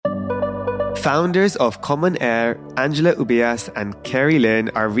Founders of Common Air, Angela Ubias and Kerry Lynn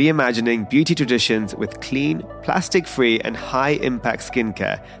are reimagining beauty traditions with clean, plastic-free and high-impact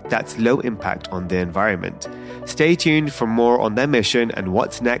skincare that's low impact on the environment. Stay tuned for more on their mission and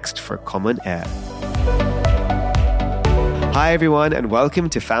what's next for Common Air. Hi everyone and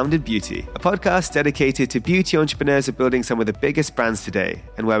welcome to Founded Beauty, a podcast dedicated to beauty entrepreneurs who are building some of the biggest brands today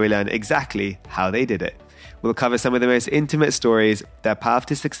and where we learn exactly how they did it. We'll cover some of the most intimate stories, their path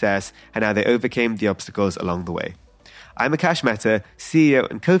to success, and how they overcame the obstacles along the way. I'm Akash Mehta, CEO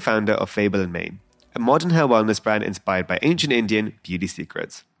and co-founder of Fable & Mane, a modern hair wellness brand inspired by ancient Indian beauty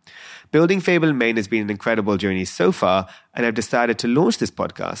secrets. Building Fable & Mane has been an incredible journey so far, and I've decided to launch this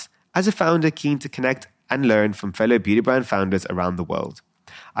podcast as a founder keen to connect and learn from fellow beauty brand founders around the world.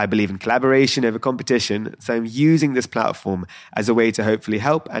 I believe in collaboration over competition, so I'm using this platform as a way to hopefully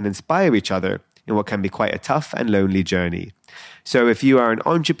help and inspire each other in what can be quite a tough and lonely journey. So if you are an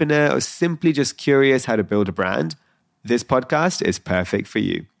entrepreneur or simply just curious how to build a brand, this podcast is perfect for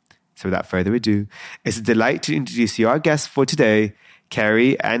you. So without further ado, it's a delight to introduce you our guests for today,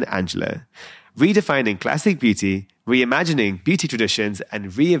 Kerry and Angela. Redefining classic beauty, reimagining beauty traditions, and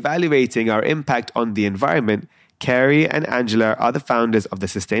reevaluating our impact on the environment, Kerry and Angela are the founders of the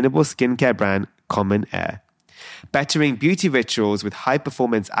sustainable skincare brand Common Air. Bettering beauty rituals with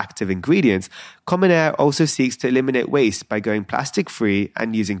high-performance active ingredients, Common Air also seeks to eliminate waste by going plastic-free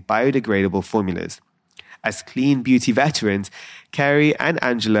and using biodegradable formulas. As clean beauty veterans, Kerry and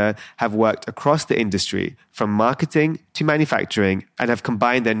Angela have worked across the industry, from marketing to manufacturing, and have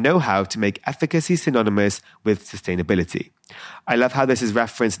combined their know-how to make efficacy synonymous with sustainability. I love how this is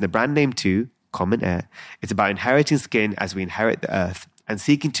referenced in the brand name too, Common Air. It's about inheriting skin as we inherit the earth, and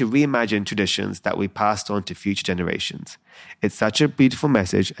seeking to reimagine traditions that we passed on to future generations. It's such a beautiful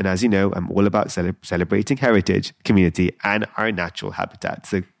message, and as you know, I'm all about celebrating heritage, community, and our natural habitat.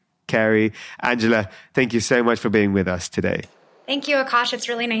 So, Kerry, Angela, thank you so much for being with us today. Thank you, Akash. It's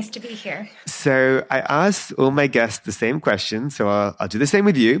really nice to be here. So, I asked all my guests the same question, so I'll do the same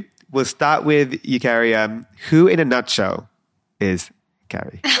with you. We'll start with you, Kerry. Who, in a nutshell, is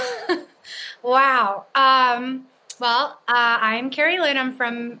Kerry? Wow. I'm Kerry Lynn.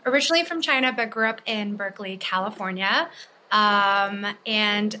 I'm originally from China, but grew up in Berkeley, California.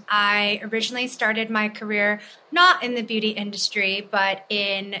 And I originally started my career not in the beauty industry, but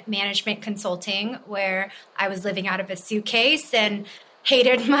in management consulting, where I was living out of a suitcase and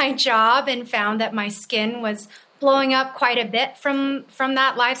hated my job and found that my skin was blowing up quite a bit from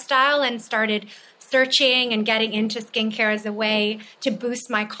that lifestyle, and started searching and getting into skincare as a way to boost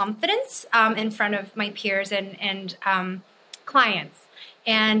my confidence in front of my peers and clients.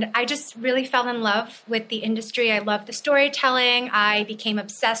 And I just really fell in love with the industry. I love the storytelling. I became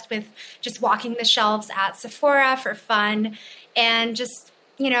obsessed with just walking the shelves at Sephora for fun, and just,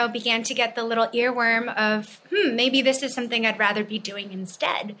 began to get the little earworm of, maybe this is something I'd rather be doing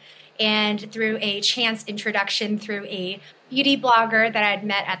instead. And through a chance introduction through a beauty blogger that I'd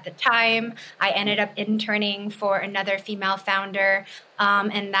met at the time, I ended up interning for another female founder.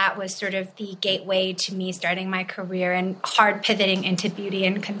 And that was sort of the gateway to me starting my career and hard pivoting into beauty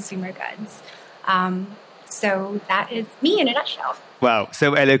and consumer goods. So that is me in a nutshell. Wow,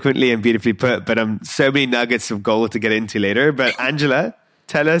 so eloquently and beautifully put, but so many nuggets of gold to get into later. But Angela,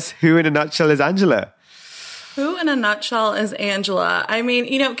 tell us, who in a nutshell is Angela? Who in a nutshell is Angela? I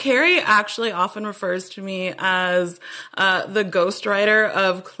mean, Kerry actually often refers to me as the ghostwriter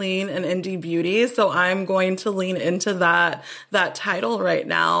of clean and indie beauty. So I'm going to lean into that title right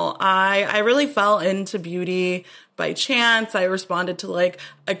now. I really fell into beauty by chance. I responded to like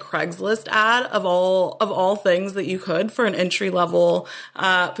a Craigslist ad of all things that you could for an entry level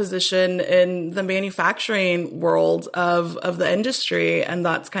position in the manufacturing world of the industry, and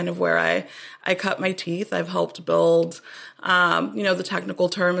that's kind of where I cut my teeth. I've helped build, the technical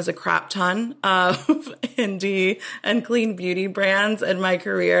term is a crap ton of indie and clean beauty brands in my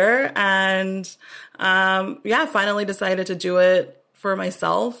career, and finally decided to do it for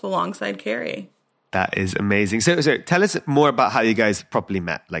myself alongside Kerry. That is amazing. So tell us more about how you guys properly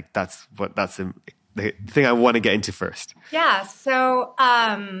met. Like that's the thing I want to get into first. Yeah. So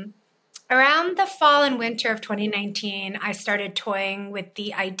around the fall and winter of 2019, I started toying with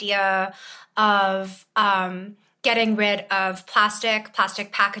the idea of getting rid of plastic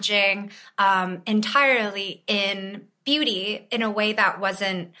packaging entirely in beauty in a way that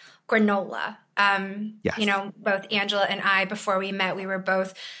wasn't granola. Yes. Both Angela and I, before we met, we were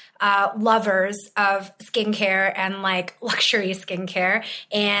both lovers of skincare and like luxury skincare,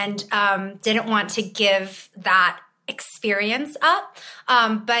 and didn't want to give that experience up.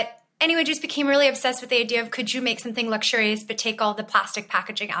 But anyway, just became really obsessed with the idea of, could you make something luxurious but take all the plastic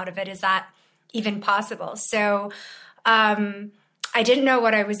packaging out of it? Is that even possible. So I didn't know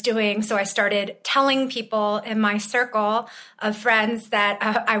what I was doing, so I started telling people in my circle of friends that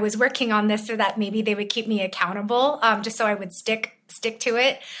I was working on this, so that maybe they would keep me accountable, just so I would stick to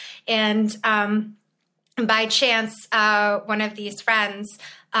it. And by chance, one of these friends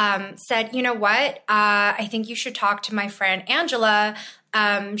said, you know what, I think you should talk to my friend Angela.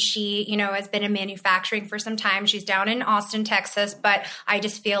 She, has been in manufacturing for some time. She's down in Austin, Texas, but I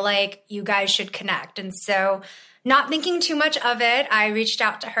just feel like you guys should connect. And so, not thinking too much of it, I reached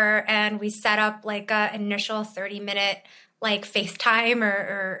out to her and we set up like an initial 30-minute like FaceTime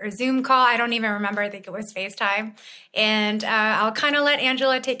or Zoom call. I don't even remember. I think it was FaceTime. And I'll kind of let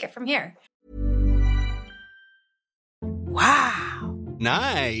Angela take it from here. Wow.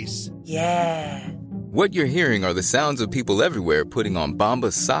 Nice. Yeah. What you're hearing are the sounds of people everywhere putting on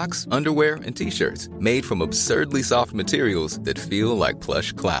Bombas socks, underwear, and T-shirts made from absurdly soft materials that feel like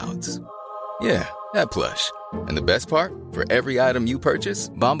plush clouds. Yeah, that plush. And the best part? For every item you purchase,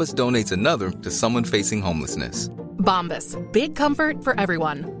 Bombas donates another to someone facing homelessness. Bombas. Big comfort for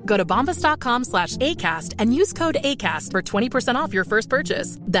everyone. Go to bombas.com/ACAST and use code ACAST for 20% off your first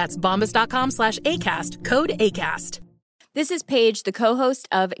purchase. That's bombas.com/ACAST. Code ACAST. This is Paige, the co-host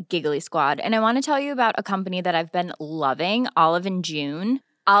of Giggly Squad, and I want to tell you about a company that I've been loving, Olive & June.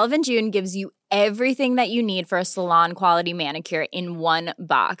 Olive & June gives you everything that you need for a salon-quality manicure in one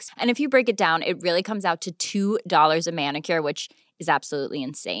box. And if you break it down, it really comes out to $2 a manicure, which is absolutely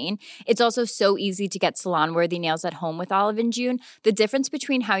insane. It's also so easy to get salon-worthy nails at home with Olive & June. The difference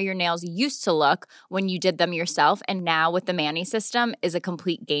between how your nails used to look when you did them yourself and now with the Mani system is a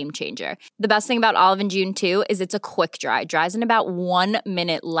complete game changer. The best thing about Olive & June, too, is it's a quick dry. Dries in about 1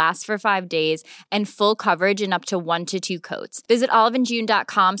 minute, lasts for 5 days, and full coverage in up to 1 to 2 coats. Visit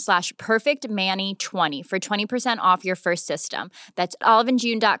oliveandjune.com/perfectmani20 for 20% off your first system. That's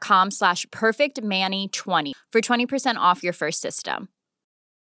oliveandjune.com/perfectmani20 for 20% off your first system.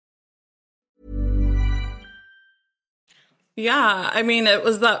 Yeah, I mean, it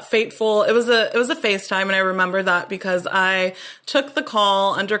was that fateful. It was a FaceTime, and I remember that because I took the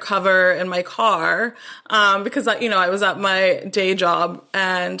call undercover in my car because I was at my day job,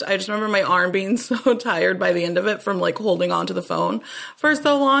 and I just remember my arm being so tired by the end of it from like holding on to the phone for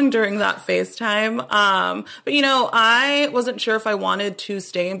so long during that FaceTime. But I wasn't sure if I wanted to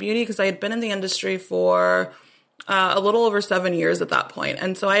stay in beauty because I had been in the industry for a little over 7 years at that point,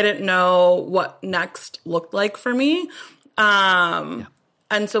 and so I didn't know what next looked like for me. And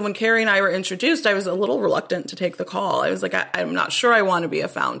so when Carrie and I were introduced, I was a little reluctant to take the call. I was like, I'm not sure I want to be a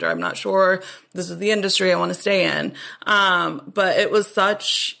founder. I'm not sure this is the industry I want to stay in. But it was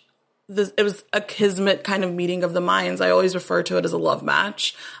it was a kismet kind of meeting of the minds. I always refer to it as a love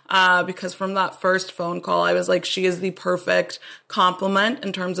match, because from that first phone call, I was like, she is the perfect complement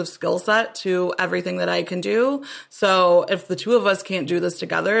in terms of skill set to everything that I can do. So if the two of us can't do this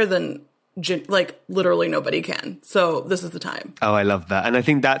together, then like literally nobody can. So this is the time. Oh, I love that. And I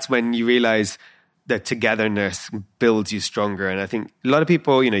think that's when you realize that togetherness builds you stronger. And I think a lot of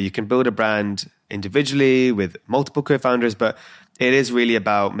people, you can build a brand individually with multiple co-founders, but it is really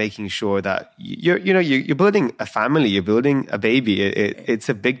about making sure that you're building a family, you're building a baby. It's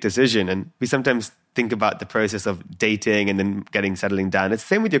a big decision. And we sometimes think about the process of dating and then settling down. It's the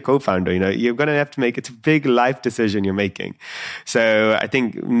same with your co-founder. You're going to have to make, it's a big life decision you're making. So I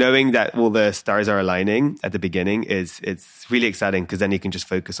think knowing that all the stars are aligning at the beginning it's really exciting, because then you can just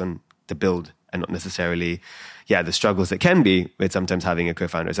focus on the build and not necessarily the struggles that can be with sometimes having a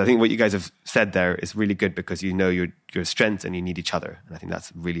co-founder. So I think what you guys have said there is really good, because your strengths and you need each other. And I think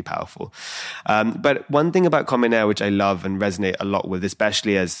that's really powerful. But one thing about Common Air, which I love and resonate a lot with,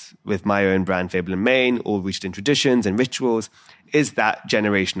 especially as with my own brand, Fable and Mane, all reached in traditions and rituals, is that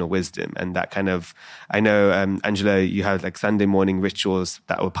generational wisdom. And that kind of, I know, Angela, you have like Sunday morning rituals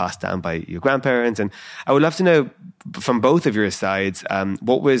that were passed down by your grandparents. And I would love to know from both of your sides,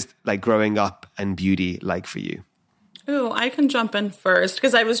 what was like growing up and beauty like for you? Ooh, I can jump in first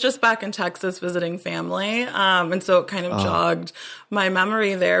because I was just back in Texas visiting family. And so it kind of jogged my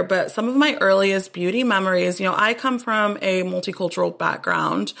memory there. But some of my earliest beauty memories, I come from a multicultural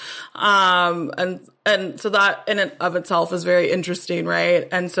background. And so that in and of itself is very interesting, right?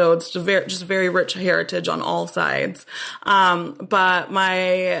 And so it's just very rich heritage on all sides. But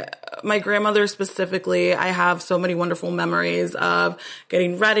my grandmother specifically, I have so many wonderful memories of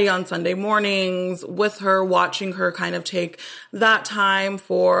getting ready on Sunday mornings with her, watching her kind of take that time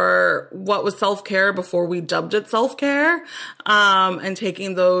for what was self-care before we dubbed it self-care, and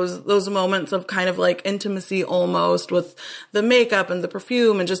taking those moments of kind of like intimacy almost with the makeup and the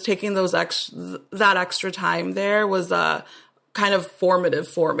perfume, and just taking that extra time there was kind of formative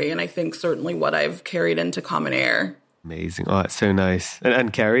for me. And I think certainly what I've carried into Common Air. Amazing. Oh, it's so nice.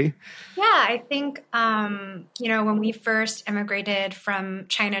 And Carrie? Yeah, I think, when we first immigrated from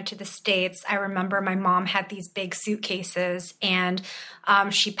China to the States, I remember my mom had these big suitcases, and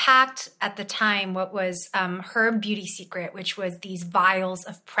she packed at the time what was her beauty secret, which was these vials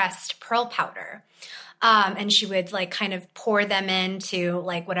of pressed pearl powder. And she would kind of pour them into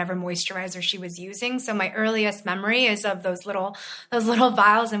whatever moisturizer she was using. So my earliest memory is of those little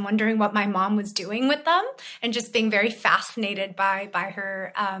vials and wondering what my mom was doing with them, and just being very fascinated by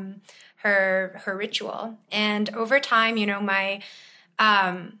her her ritual. And over time, my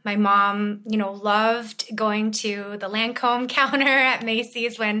mom, loved going to the Lancome counter at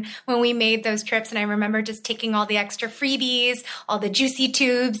Macy's when we made those trips. And I remember just taking all the extra freebies, all the juicy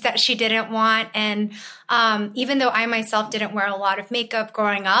tubes that she didn't want. And even though I myself didn't wear a lot of makeup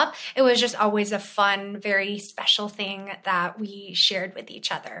growing up, it was just always a fun, very special thing that we shared with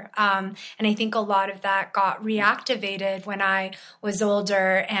each other. And I think a lot of that got reactivated when I was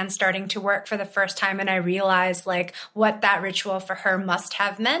older and starting to work for the first time. And I realized what that ritual for her must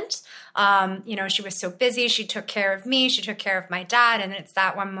have meant. She was so busy. She took care of me. She took care of my dad. And it's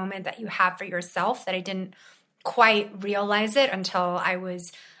that one moment that you have for yourself that I didn't quite realize it until I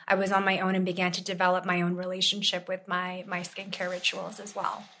was on my own and began to develop my own relationship with my skincare rituals as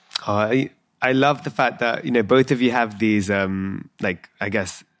well. I love the fact that, both of you have these,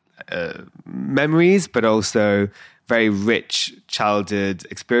 memories, but also very rich childhood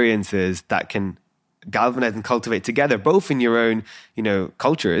experiences that can galvanize and cultivate together, both in your own,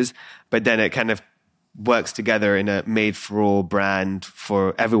 cultures, but then it kind of works together in a made-for-all brand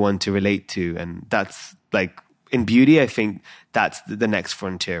for everyone to relate to. And that's in beauty, I think that's the next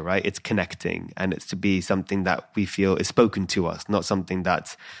frontier, right? It's connecting, and it's to be something that we feel is spoken to us, not something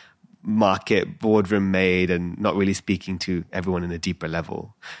that's market boardroom made and not really speaking to everyone in a deeper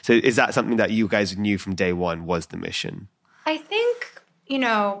level. So is that something that you guys knew from day one was the mission? I think,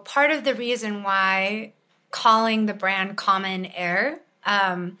 part of the reason why calling the brand Common Air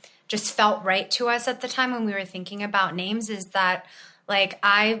just felt right to us at the time when we were thinking about names is that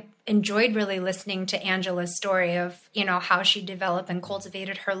I enjoyed really listening to Angela's story of, how she developed and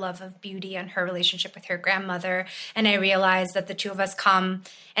cultivated her love of beauty and her relationship with her grandmother. And I realized that the two of us come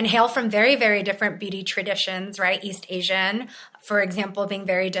and hail from very, very different beauty traditions, right? East Asian, for example, being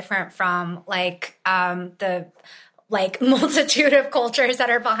very different from the multitude of cultures that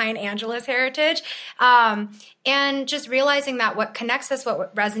are behind Angela's heritage. And just realizing that what connects us,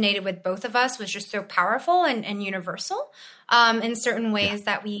 what resonated with both of us was just so powerful and universal in certain ways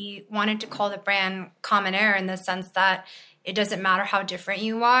that we wanted to call the brand Common Air, in the sense that it doesn't matter how different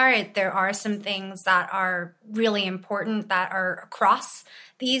you are. There are some things that are really important that are across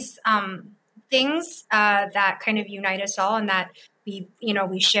these things that kind of unite us all, and that we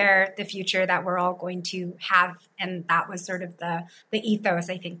share the future that we're all going to have. And that was sort of the ethos,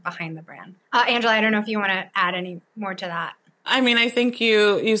 I think, behind the brand. Angela, I don't know if you want to add any more to that. I mean, I think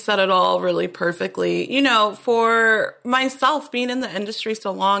you said it all really perfectly. For myself, being in the industry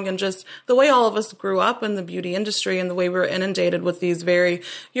so long, and just the way all of us grew up in the beauty industry and the way we were inundated with these very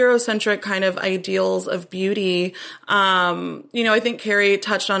Eurocentric kind of ideals of beauty. I think Carrie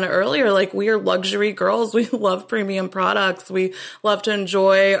touched on it earlier. We are luxury girls. We love premium products. We love to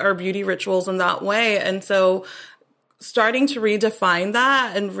enjoy our beauty rituals in that way. And so starting to redefine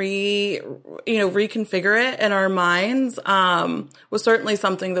that and reconfigure it in our minds was certainly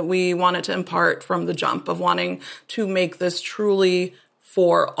something that we wanted to impart from the jump, of wanting to make this truly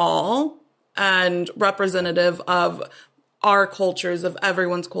for all and representative of our cultures, of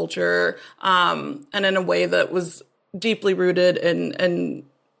everyone's culture, and in a way that was deeply rooted in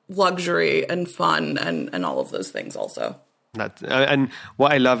luxury and fun and all of those things also. And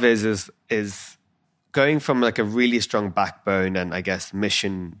what I love is going from a really strong backbone and I guess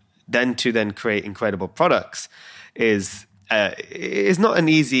mission, then create incredible products is not an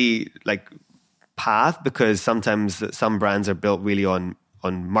easy path, because sometimes some brands are built really on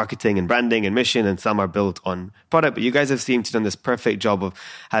marketing and branding and mission, and some are built on product. But you guys have seemed to have done this perfect job of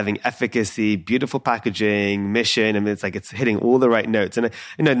having efficacy, beautiful packaging, mission. I mean, it's hitting all the right notes. And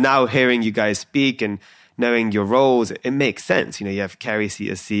now hearing you guys speak and knowing your roles, it makes sense. You have Carrie as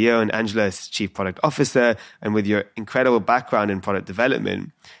CEO and Angela as Chief Product Officer, and with your incredible background in product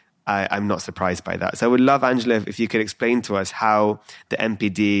development, I'm not surprised by that. So I would love, Angela, if you could explain to us how the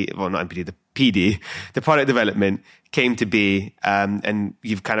the PD, the product development came to be. And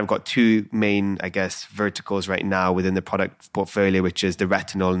you've kind of got two main, I guess, verticals right now within the product portfolio, which is the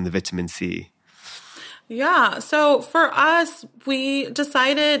retinol and the vitamin C. Yeah. So for us, we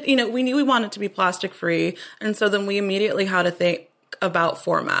decided, we knew we wanted to be plastic free. And so then we immediately had to think about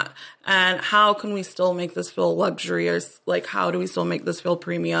format and how can we still make this feel luxurious? Like, how do we still make this feel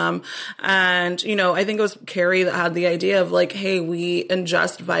premium? And, I think it was Carrie that had the idea of like, hey, we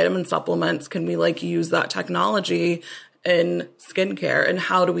ingest vitamin supplements. Can we like use that technology in skincare, and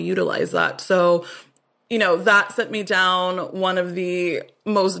how do we utilize that? So, that set me down one of the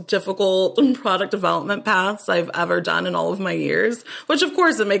most difficult product development paths I've ever done in all of my years, which of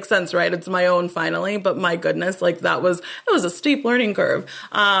course it makes sense, right? It's my own finally, but my goodness, like it was a steep learning curve.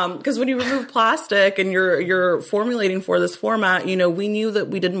 Cause when you remove plastic and you're formulating for this format, we knew that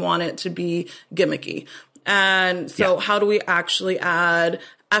we didn't want it to be gimmicky. And so how do we actually add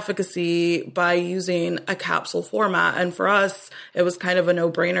efficacy by using a capsule format? And for us, it was kind of a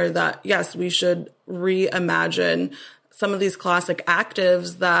no-brainer that, yes, we should reimagine some of these classic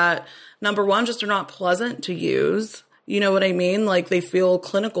actives that, number one, just are not pleasant to use. You know what I mean? Like they feel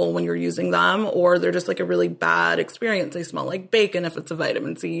clinical when you're using them, or they're just like a really bad experience. They smell like bacon if it's a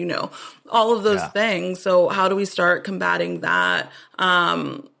vitamin C, all of those things. So how do we start combating that?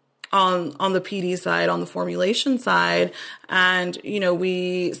 On the PD side, on the formulation side. And,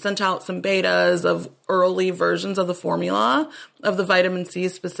 we sent out some betas of early versions of the formula of the vitamin C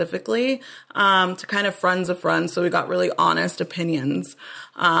specifically, to kind of friends of friends. So we got really honest opinions,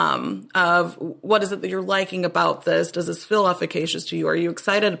 of what is it that you're liking about this? Does this feel efficacious to you? Are you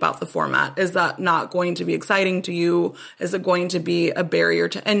excited about the format? Is that not going to be exciting to you? Is it going to be a barrier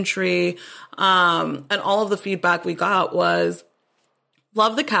to entry? And all of the feedback we got was,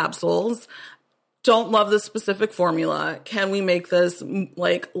 love the capsules, don't love this specific formula. Can we make this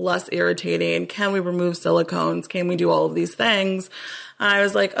like less irritating? Can we remove silicones? Can we do all of these things? And I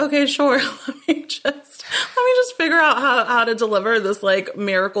was like, okay, sure. Let me just figure out how to deliver this like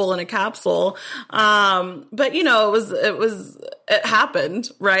miracle in a capsule. But it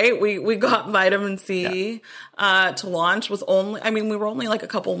happened, right? We got vitamin C, to launch we were only like a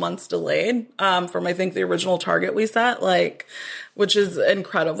couple months delayed, from I think the original target we set, which is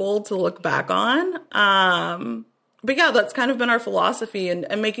incredible to look back on. But yeah, that's kind of been our philosophy,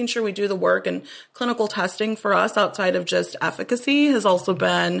 and making sure we do the work, and clinical testing for us outside of just efficacy has also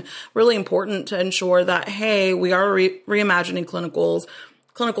been really important to ensure that, hey, we are reimagining clinicals.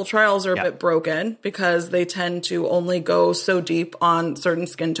 Clinical trials are a bit broken because they tend to only go so deep on certain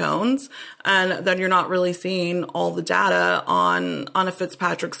skin tones, and then you're not really seeing all the data on a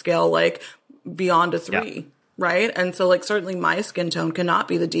Fitzpatrick scale, like beyond a 3. Yeah. Right. And so certainly my skin tone cannot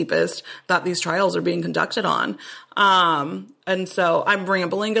be the deepest that these trials are being conducted on. And so I'm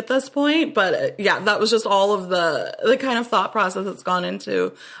rambling at this point, but that was just all of the kind of thought process that's gone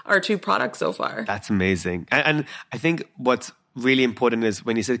into our 2 products so far. That's amazing. And I think what's really important is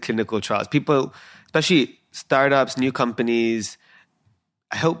when you said clinical trials, people, especially startups, new companies,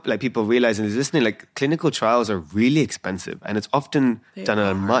 I hope people realize and listening, clinical trials are really expensive, and it's often done at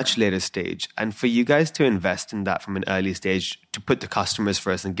a much later stage. And for you guys to invest in that from an early stage, to put the customers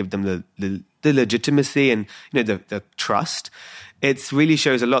first and give them the legitimacy and the trust, it really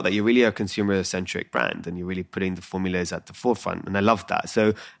shows a lot that you really are a consumer-centric brand, and you're really putting the formulas at the forefront. And I love that. So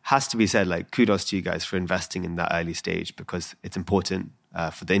it has to be said, kudos to you guys for investing in that early stage, because it's important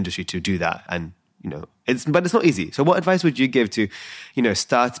for the industry to do that. And but it's not easy. So what advice would you give to,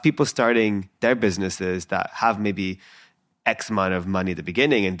 people starting their businesses that have maybe X amount of money at the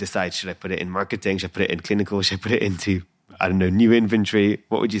beginning and decide, should I put it in marketing? Should I put it in clinical? Should I put it into, new inventory?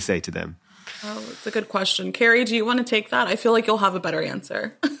 What would you say to them? Oh, it's a good question. Carrie, do you want to take that? I feel like you'll have a better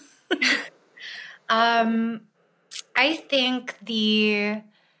answer. I think the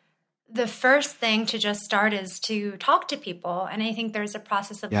first thing to just start is to talk to people. And I think there's a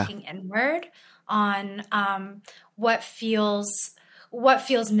process of looking inward on what feels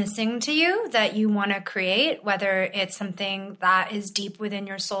missing to you that you want to create, whether it's something that is deep within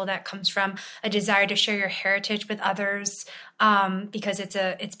your soul that comes from a desire to share your heritage with others, because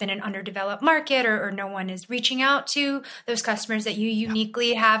it's been an underdeveloped market, or no one is reaching out to those customers that you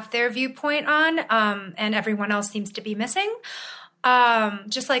uniquely have their viewpoint on, and everyone else seems to be missing.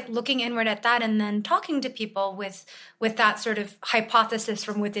 Just looking inward at that, and then talking to people with that sort of hypothesis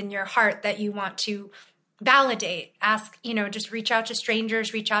from within your heart that you want to validate. Ask, just reach out to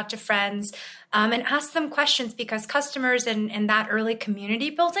strangers, reach out to friends, and ask them questions, because customers in that early community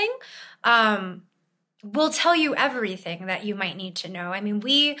building will tell you everything that you might need to know.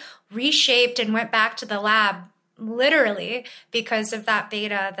 We reshaped and went back to the lab literally because of that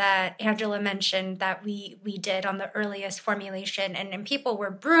beta that Angela mentioned that we did on the earliest formulation. And people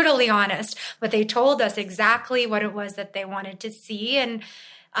were brutally honest, but they told us exactly what it was that they wanted to see. And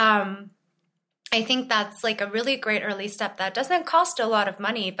I think that's like a really great early step that doesn't cost a lot of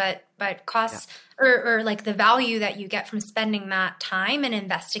money, but costs or like the value that you get from spending that time and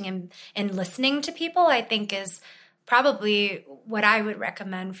investing in listening to people, I think is probably what I would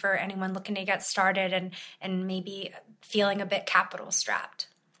recommend for anyone looking to get started and maybe feeling a bit capital strapped.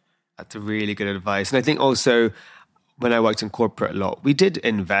 That's a really good advice. And I think also when I worked in corporate a lot, we did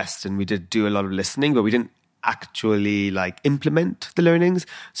invest and we did do a lot of listening, but we didn't actually like implement the learnings.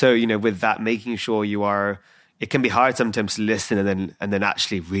 So, with that, making sure it can be hard sometimes to listen and then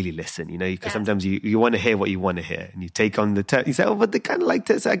actually really listen, because sometimes you want to hear what you want to hear and you take on you say, oh, but they kind of liked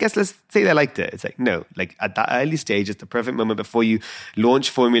it. So I guess let's say they liked it. It's like, no, like at that early stage, it's the perfect moment before you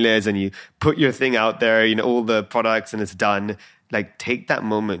launch formulas and you put your thing out there, all the products and it's done. Like take that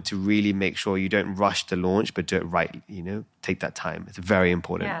moment to really make sure you don't rush the launch, but do it right, take that time. It's very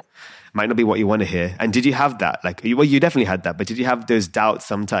important. Yeah. Might not be what you want to hear. And did you have that? Like, well, you definitely had that, but did you have those doubts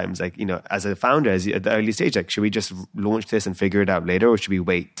sometimes? Like, as a founder, at the early stage, like, should we just launch this and figure it out later, or should we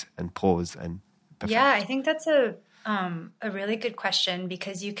wait and pause and perfect? Yeah, I think that's a really good question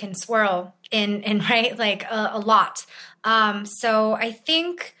because you can swirl in right, like a lot. So I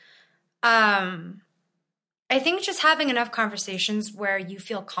think just having enough conversations where you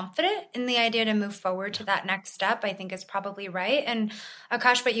feel confident in the idea to move forward to that next step, I think is probably right. And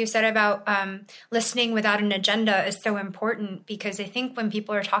Akash, what you said about listening without an agenda is so important because I think when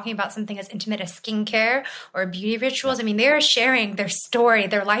people are talking about something as intimate as skincare or beauty rituals, I mean, they are sharing their story,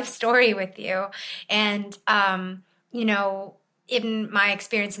 their life story with you. And, in my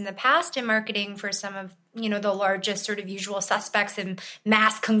experience in the past in marketing for some of the largest sort of usual suspects in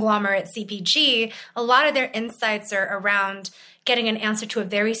mass conglomerate CPG, a lot of their insights are around getting an answer to a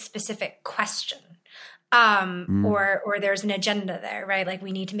very specific question. Or there's an agenda there, right? Like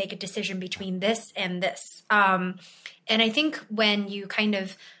we need to make a decision between this and this. And I think when you kind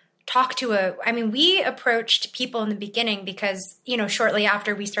of talk to we approached people in the beginning because, shortly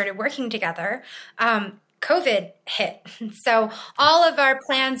after we started working together, COVID hit. So all of our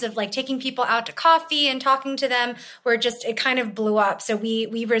plans of like taking people out to coffee and talking to them it kind of blew up. So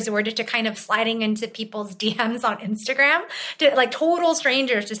we resorted to kind of sliding into people's DMs on Instagram to like total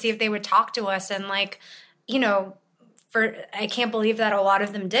strangers to see if they would talk to us. And like, I can't believe that a lot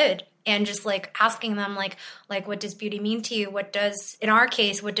of them did. And just like asking them like, what does beauty mean to you? In our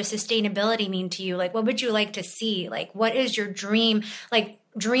case, what does sustainability mean to you? Like, what would you like to see? Like, what is your dream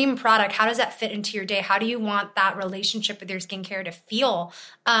product? How does that fit into your day? How do you want that relationship with your skincare to feel?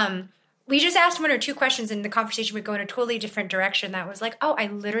 We just asked one or two questions and the conversation would go in a totally different direction. That was like, oh, I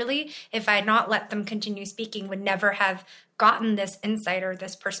literally, if I had not let them continue speaking, would never have gotten this insight or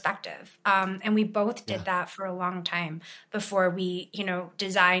this perspective. And we both did that for a long time before we,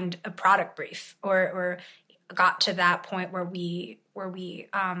 designed a product brief or got to that point where we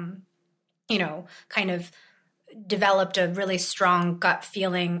kind of developed a really strong gut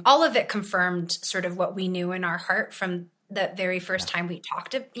feeling. All of it confirmed sort of what we knew in our heart from the very first time we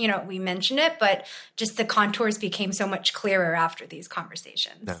talked to, we mentioned it, but just the contours became so much clearer after these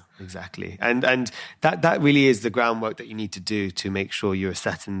conversations. No, exactly. And that really is the groundwork that you need to do to make sure you're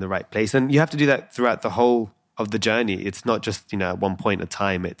set in the right place. And you have to do that throughout the whole of the journey. It's not just, at one point in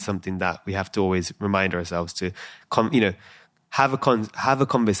time. It's something that we have to always remind ourselves to, have a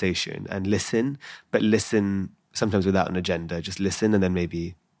conversation and listen, but listen sometimes without an agenda. Just listen and then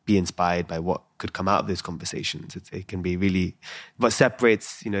maybe be inspired by what could come out of those conversations. It can be really what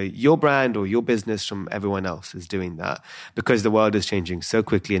separates, your brand or your business from everyone else is doing that because the world is changing so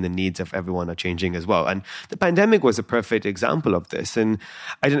quickly and the needs of everyone are changing as well. And the pandemic was a perfect example of this. And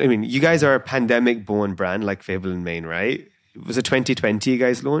you guys are a pandemic-born brand like Fable and Mane, right? Was it 2020 you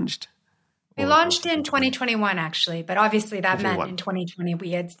guys launched? We launched in 2021, actually, but obviously that meant in 2020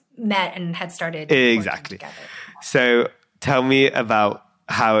 we had met and had started exactly working together. So tell me about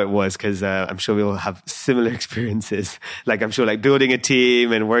how it was, because I'm sure we all have similar experiences. Like I'm sure like building a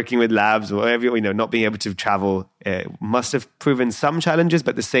team and working with labs or whatever, not being able to travel must have proven some challenges, but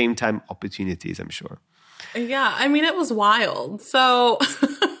at the same time, opportunities, I'm sure. Yeah, it was wild. So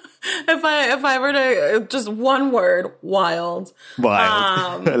if I were to just one word, wild.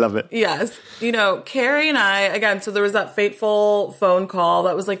 Wild. I love it. Yes. Carrie and I, again, so there was that fateful phone call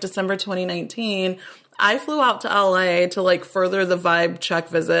that was like December 2019. I flew out to LA to like further the vibe check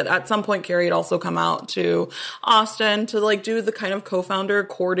visit. At some point, Carrie had also come out to Austin to like do the kind of co-founder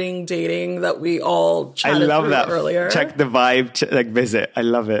courting dating that we all chatted through earlier. Check the vibe visit. I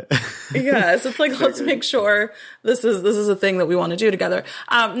love it. Yes, it's like let's make sure this is a thing that we want to do together.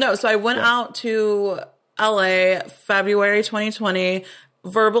 So I went out to LA February 2020,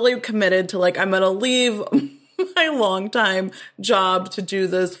 verbally committed to like I'm gonna leave my longtime job to do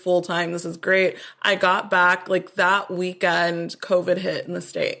this full time. This is great. I got back like that weekend, COVID hit in the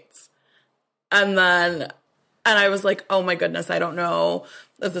States. And I was like, oh my goodness, I don't know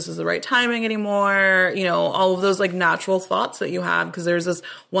if this is the right timing anymore. You know, all of those like natural thoughts that you have because there's this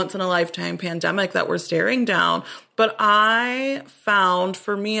once in a lifetime pandemic that we're staring down. But I found,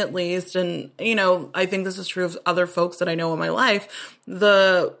 for me at least, and you know, I think this is true of other folks that I know in my life,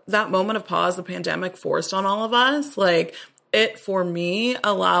 that moment of pause the pandemic forced on all of us, like it, for me,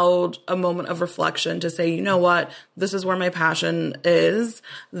 allowed a moment of reflection to say, you know what, this is where my passion is.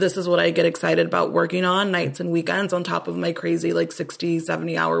 This is what I get excited about working on nights and weekends on top of my crazy like 60,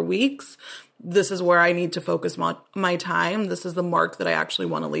 70-hour weeks. This is where I need to focus my time. This is the mark that I actually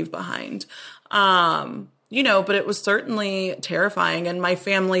want to leave behind. You know, but it was certainly terrifying. And my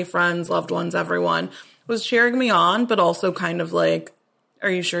family, friends, loved ones, everyone was cheering me on, but also kind of like, are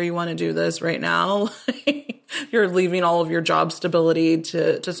you sure you want to do this right now? You're leaving all of your job stability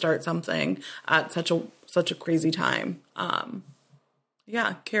to start something at such a crazy time.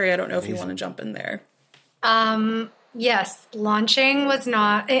 Yeah, Carrie, I don't know if you want to jump in there. Yes, launching was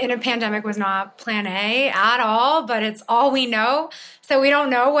not, in a pandemic, was not plan A at all, but it's all we know. So we don't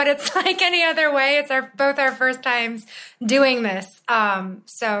know what it's like any other way. It's both our first times doing this.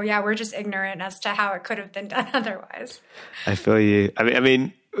 So yeah, we're just ignorant as to how it could have been done otherwise. I feel you. I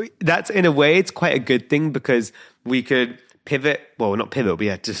mean, that's, in a way, it's quite a good thing because we could pivot, well, not pivot, but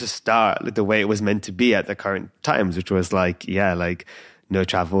yeah, just start the way it was meant to be at the current times, which was like, yeah, like no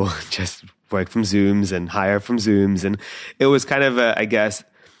travel, just work from Zooms and hire from Zooms. And it was kind of, I guess,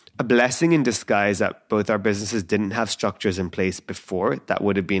 a blessing in disguise that both our businesses didn't have structures in place before. That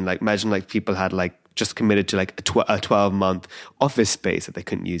would have been like, imagine like people had like just committed to like a 12-month office space that they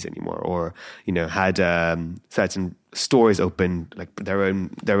couldn't use anymore, or, you know, had certain stores open, like their own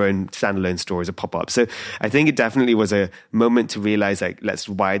standalone stores or pop-up. So I think it definitely was a moment to realize, like, let's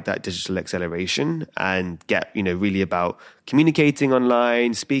ride that digital acceleration and get, you know, really about communicating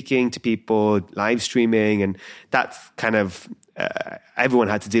online, speaking to people, live streaming. And that's kind of, everyone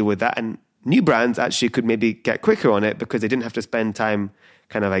had to deal with that. And new brands actually could maybe get quicker on it because they didn't have to spend time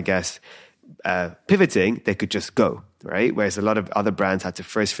kind of, I guess, pivoting. They could just go, right? Whereas a lot of other brands had to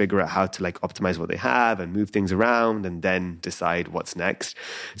first figure out how to like optimize what they have and move things around and then decide what's next.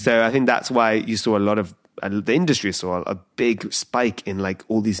 So I think that's why you saw a lot of, the industry saw a big spike in like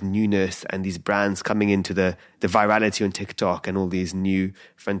all these newness and these brands coming into the virality on TikTok and all these new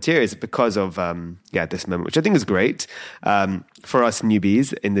frontiers because of this moment, which I think is great for us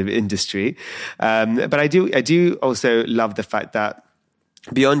newbies in the industry. But I do also love the fact that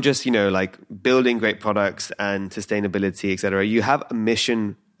beyond just, you know, like building great products and sustainability, et cetera, you have a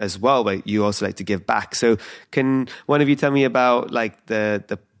mission as well where you also like to give back. So can one of you tell me about like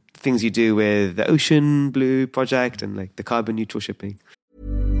the things you do with the Ocean Blue project and like the carbon neutral shipping?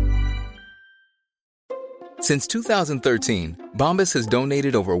 Since 2013, Bombas has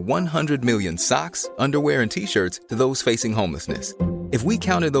donated over 100 million socks, underwear, and T-shirts to those facing homelessness. If we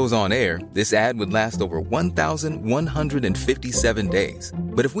counted those on air, this ad would last over 1,157 days.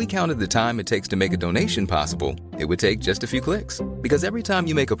 But if we counted the time it takes to make a donation possible, it would take just a few clicks. Because every time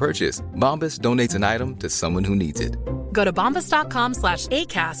you make a purchase, Bombas donates an item to someone who needs it. Go to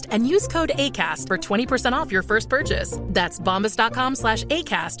bombas.com/ACAST and use code ACAST for 20% off your first purchase. That's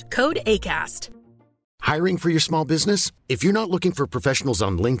bombas.com/ACAST, code ACAST. Hiring for your small business? If you're not looking for professionals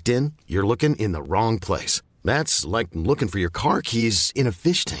on LinkedIn, you're looking in the wrong place. That's like looking for your car keys in a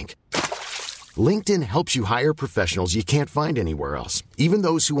fish tank. LinkedIn helps you hire professionals you can't find anywhere else, even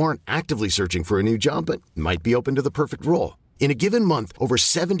those who aren't actively searching for a new job but might be open to the perfect role. In a given month, over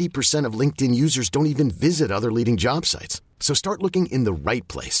 70% of LinkedIn users don't even visit other leading job sites. So start looking in the right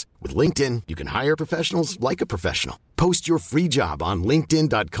place. With LinkedIn, you can hire professionals like a professional. Post your free job on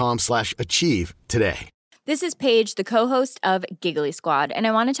linkedin.com/achieve today. This is Paige, the co-host of Giggly Squad, and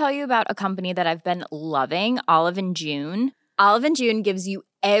I want to tell you about a company that I've been loving, Olive & June. Olive & June gives you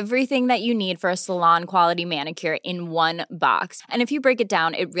everything that you need for a salon-quality manicure in one box. And if you break it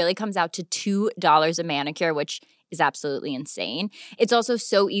down, it really comes out to $2 a manicure, which is absolutely insane. It's also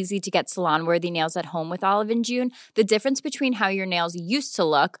so easy to get salon-worthy nails at home with Olive & June. The difference between how your nails used to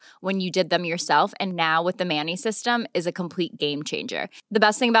look when you did them yourself and now with the Mani system is a complete game changer. The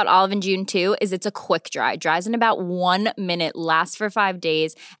best thing about Olive & June, too, is it's a quick dry. Dries in about 1 minute, lasts for 5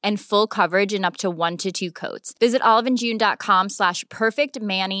 days, and full coverage in up to 1 to 2 coats. Visit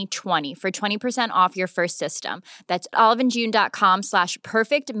oliveandjune.com/perfectmani20 for 20% off your first system. That's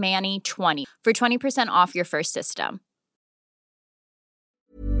oliveandjune.com/perfectmani20 for 20% off your first system.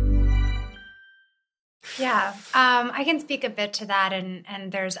 Yeah, I can speak a bit to that,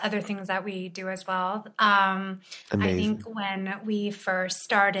 and there's other things that we do as well. I think when we first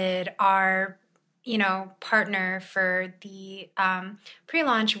started, our partner for the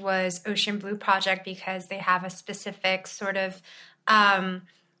pre-launch was Ocean Blue Project, because they have a specific sort of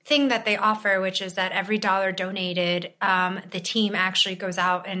thing that they offer, which is that every dollar donated, the team actually goes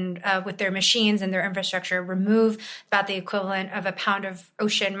out and with their machines and their infrastructure remove about the equivalent of a pound of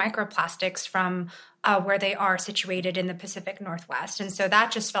ocean microplastics from where they are situated in the Pacific Northwest. And so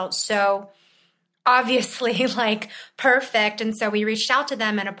that just felt so obviously like perfect. And so we reached out to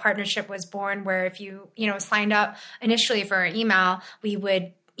them, and a partnership was born where if you signed up initially for our email, we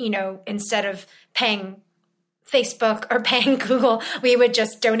would, instead of paying Facebook or paying Google, we would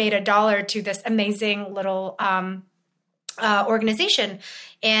just donate $1 to this amazing little organization.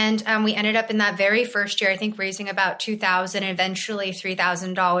 And we ended up in that very first year, I think, raising about $2,000, eventually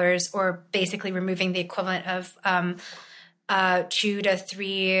 $3,000, or basically removing the equivalent of 2,000 to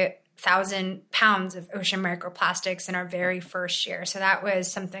 3,000 pounds of ocean microplastics in our very first year. So that was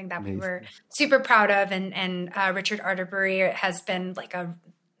something that we were super proud of. And Richard Arterbury has been like a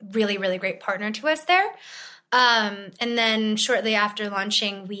really, really great partner to us there. And then shortly after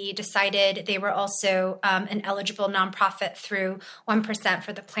launching, we decided they were also an eligible nonprofit through 1%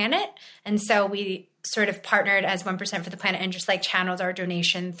 for the Planet. And so we sort of partnered as 1% for the Planet and just like channeled our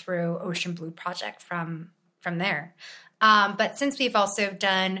donation through Ocean Blue Project from there. But since we've also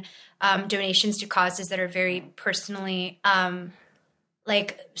done donations to causes that are very personally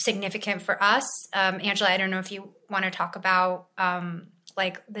like significant for us, Angela, I don't know if you want to talk about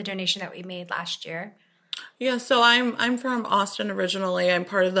like the donation that we made last year. Yeah, so I'm from Austin originally. I'm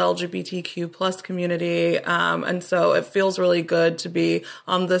part of the LGBTQ plus community, and so it feels really good to be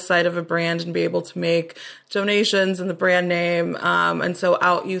on this side of a brand and be able to make donations in the brand name. And so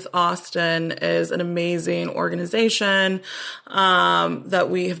Out Youth Austin is an amazing organization that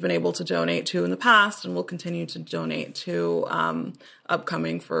we have been able to donate to in the past, and will continue to donate to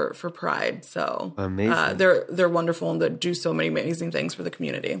upcoming for Pride. So they're wonderful, and they do so many amazing things for the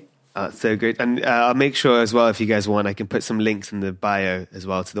community. So great. And I'll make sure as well, if you guys want, I can put some links in the bio as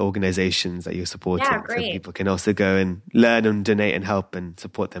well to the organizations that you're supporting. Yeah, great. So people can also go and learn and donate and help and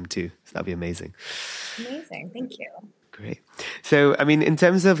support them too. So that'd be amazing. Amazing. Thank you. Great. So, I mean, in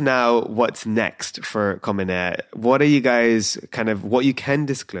terms of now what's next for Common Air, what are you guys what you can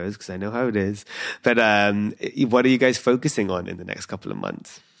disclose, because I know how it is, but what are you guys focusing on in the next couple of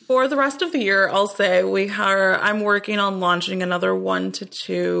months? For the rest of the year, I'll say I'm working on launching another 1 to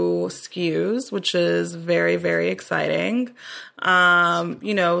 2 SKUs, which is very, very exciting.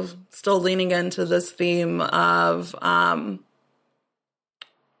 Still leaning into this theme of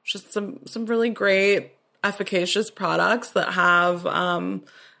just some really great, efficacious products that have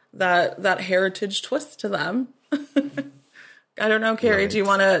that heritage twist to them. I don't know, Carrie, do you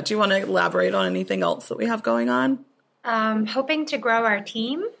want to elaborate on anything else that we have going on? Hoping to grow our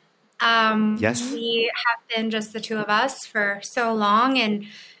team. Yes. We have been just the two of us for so long, and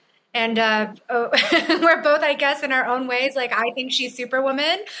we're both, I guess, in our own ways. Like, I think she's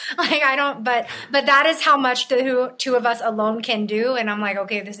Superwoman. Like, I don't, but that is how much the two of us alone can do. And I'm like,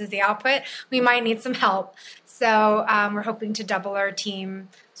 okay, this is the output. We might need some help. So we're hoping to double our team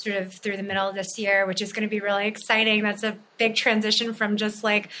sort of through the middle of this year, which is going to be really exciting. That's a big transition from just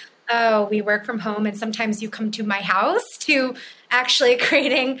like, oh, we work from home and sometimes you come to my house, to actually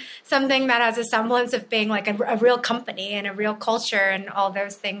creating something that has a semblance of being like a real company and a real culture and all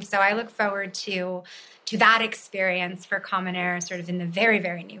those things. So I look forward to that experience for Common Air sort of in the very,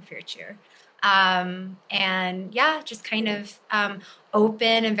 very near future. And yeah, just kind of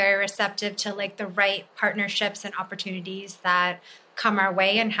open and very receptive to like the right partnerships and opportunities that come our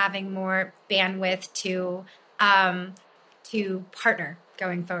way, and having more bandwidth to partner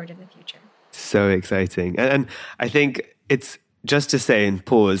going forward in the future. So exciting. And I think it's just to say and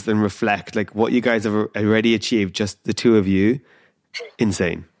pause and reflect, like what you guys have already achieved, just the two of you,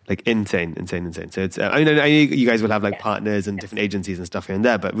 insane. Like insane. So it's, I know you guys will have like partners and different agencies and stuff here and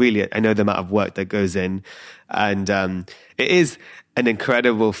there, but really I know the amount of work that goes in, and it is an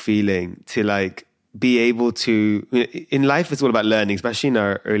incredible feeling to like be able to, in life it's all about learning, especially in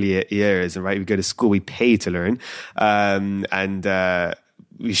our earlier years, right? We go to school, we pay to learn, and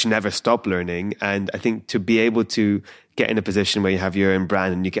we should never stop learning. And I think to be able to get in a position where you have your own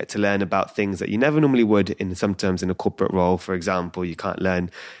brand and you get to learn about things that you never normally would sometimes in a corporate role, for example, you can't learn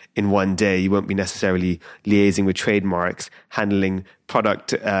in one day. You won't be necessarily liaising with trademarks, handling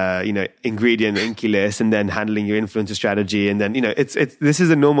product, ingredient inky list, and then handling your influencer strategy. And then, this is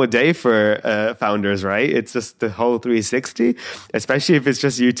a normal day for founders, right? It's just the whole 360, especially if it's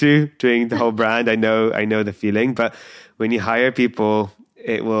just you two doing the whole brand. I know the feeling, but when you hire people,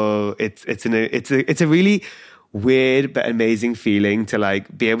 it's a really weird but amazing feeling to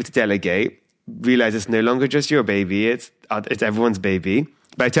like be able to delegate, realize it's no longer just your baby, it's everyone's baby.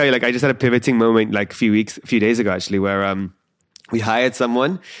 But I tell you, like, I just had a pivoting moment like a few days ago actually, where we hired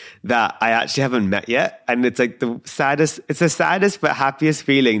someone that I actually haven't met yet, and it's like the saddest but happiest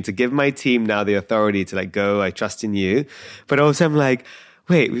feeling to give my team now the authority to like go, I trust in you, but also I'm like,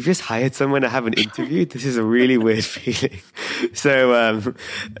 wait, we've just hired someone I haven't interviewed. This is a really weird feeling. So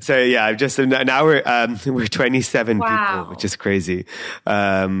yeah, I've just now we're 27 people, which is crazy.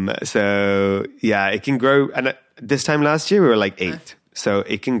 So yeah, it can grow. And this time last year we were like 8. So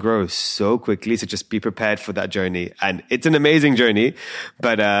it can grow so quickly. So just be prepared for that journey. And it's an amazing journey,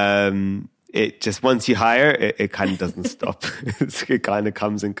 but it just, once you hire, it kind of doesn't stop. It kind of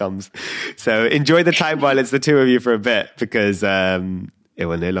comes and comes. So enjoy the time while it's the two of you for a bit, because it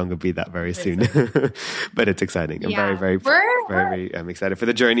will no longer be that very soon. But it's exciting. I'm very excited for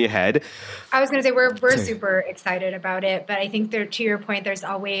the journey ahead. I was going to say we're super excited about it, but I think to your point, there's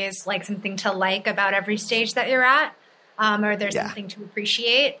always like something to like about every stage that you're at, or there's something to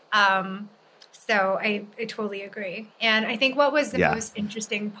appreciate. So I totally agree. And I think what was the most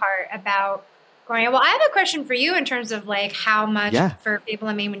interesting part about growing up? Well, I have a question for you in terms of like how much for people,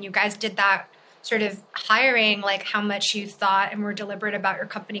 I mean, when you guys did that sort of hiring, like how much you thought and were deliberate about your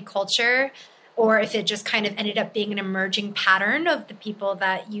company culture, or if it just kind of ended up being an emerging pattern of the people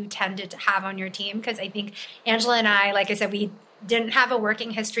that you tended to have on your team. Because I think Angela and I, like I said, we didn't have a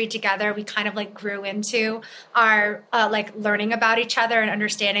working history together. We kind of like grew into our like learning about each other and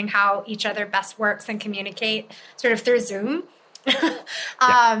understanding how each other best works and communicate sort of through Zoom.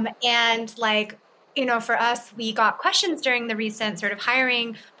 And like, for us, we got questions during the recent sort of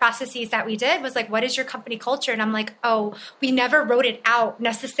hiring processes that we did was like, what is your company culture? And I'm like, oh, we never wrote it out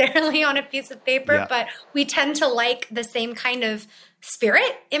necessarily on a piece of paper, but we tend to like the same kind of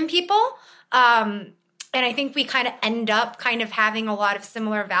spirit in people. And I think we kind of end up kind of having a lot of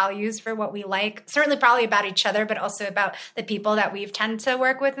similar values for what we like, certainly probably about each other, but also about the people that we've tend to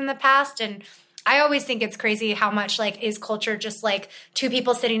work with in the past. And I always think it's crazy how much like is culture just like two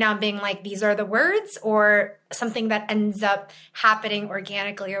people sitting down being like, these are the words, or something that ends up happening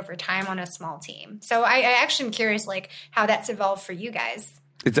organically over time on a small team. So I actually am curious like how that's evolved for you guys.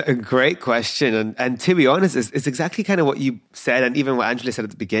 It's a great question. And to be honest, it's exactly kind of what you said. And even what Angela said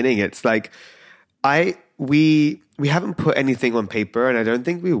at the beginning, it's like, we haven't put anything on paper, and I don't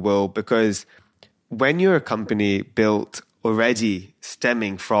think we will, because when you're a company built already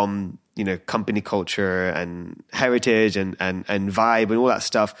stemming from company culture and heritage and vibe and all that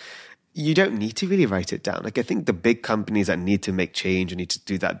stuff, you don't need to really write it down. Like, I think the big companies that need to make change and need to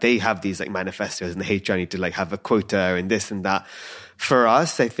do that, they have these like manifestos, and the HR need to like have a quota and this and that. For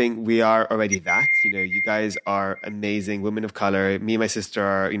us, I think we are already that. You guys are amazing women of color. Me and my sister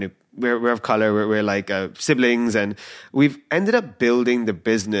are, we're of color. We're like siblings, and we've ended up building the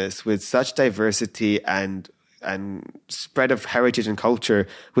business with such diversity and spread of heritage and culture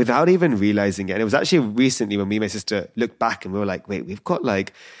without even realizing it. And it was actually recently when me and my sister looked back and we were like, wait, we've got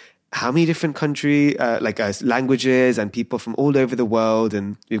like how many different country, languages and people from all over the world.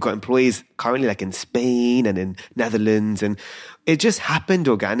 And we've got employees currently like in Spain and in Netherlands. And it just happened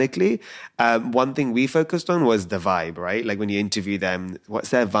organically. One thing we focused on was the vibe, right? Like when you interview them, what's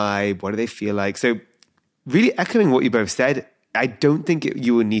their vibe? What do they feel like? So really echoing what you both said, I don't think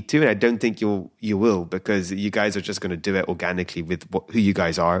you will need to, and I don't think you will, because you guys are just going to do it organically with who you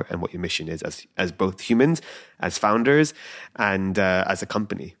guys are and what your mission is as both humans, as founders, and as a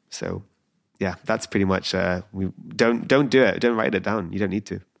company. So, yeah, that's pretty much. We don't do it. Don't write it down. You don't need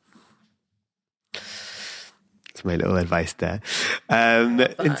to. That's my little advice there.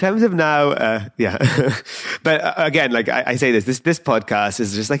 In terms of now, but again, like I say this podcast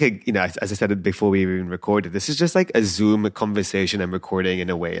is just like as I said before we even recorded, this is just like a Zoom conversation I'm recording in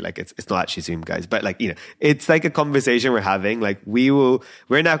a way. Like it's not actually Zoom, guys, but like, it's like a conversation we're having. Like we're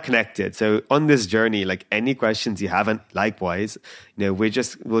now connected. So on this journey, like any questions you have, and likewise,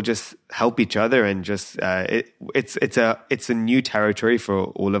 we'll just help each other, and just, it's a new territory for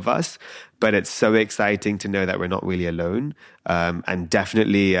all of us. But it's so exciting to know that we're not really alone. And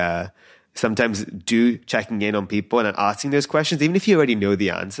definitely sometimes checking in on people and asking those questions, even if you already know the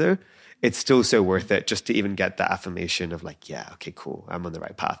answer, it's still so worth it just to even get that affirmation of like, yeah, okay, cool, I'm on the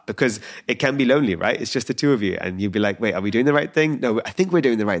right path. Because it can be lonely, right? It's just the two of you. And you'd be like, wait, are we doing the right thing? No, I think we're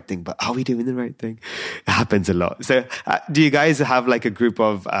doing the right thing, but are we doing the right thing? It happens a lot. So do you guys have like a group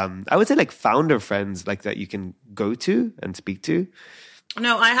of, I would say like founder friends like that you can go to and speak to?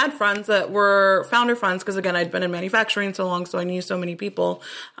 No, I had friends that were founder friends because, again, I'd been in manufacturing so long, so I knew so many people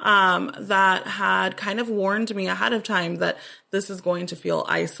that had kind of warned me ahead of time that this is going to feel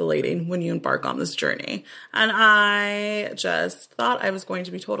isolating when you embark on this journey. And I just thought I was going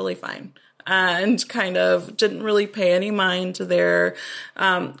to be totally fine. And kind of didn't really pay any mind to their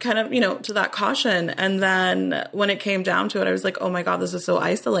to that caution. And then when it came down to it, I was like, oh my God, this is so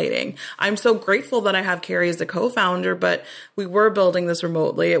isolating. I'm so grateful that I have Carrie as a co-founder, but we were building this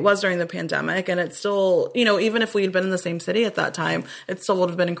remotely. It was during the pandemic, and it's still, even if we had been in the same city at that time, it still would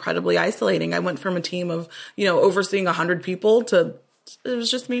have been incredibly isolating. I went from a team of, overseeing 100 people to it was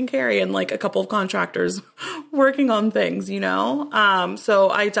just me and Carrie and like a couple of contractors working on things, So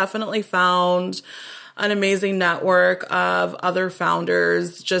I definitely found an amazing network of other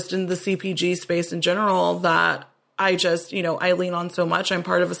founders just in the CPG space in general that I just, I lean on so much. I'm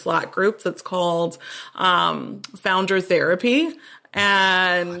part of a Slack group that's called Founder Therapy.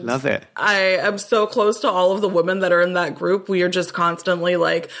 And I love it. I am so close to all of the women that are in that group. We are just constantly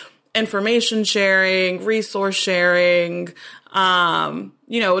like information sharing, resource sharing.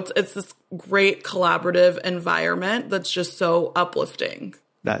 It's this great collaborative environment that's just so uplifting.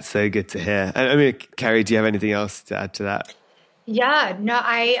 That's so good to hear. I mean, Carrie, do you have anything else to add to that? Yeah, no,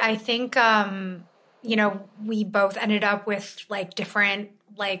 I think, we both ended up with like different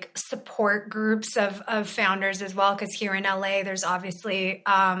like support groups of founders as well. Cause here in LA, there's obviously,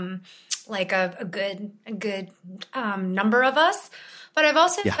 like a good number of us. But I've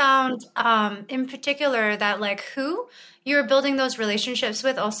also found in particular that like who you're building those relationships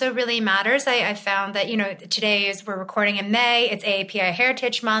with also really matters. I found that, today we're recording in May, it's AAPI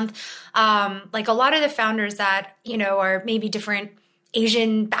Heritage Month. Like a lot of the founders that, are maybe different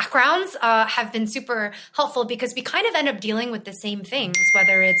Asian backgrounds have been super helpful because we kind of end up dealing with the same things,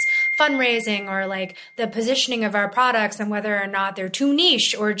 whether it's fundraising or like the positioning of our products and whether or not they're too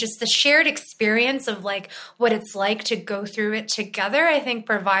niche or just the shared experience of like what it's like to go through it together, I think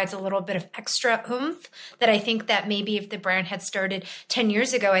provides a little bit of extra oomph that I think that maybe if the brand had started 10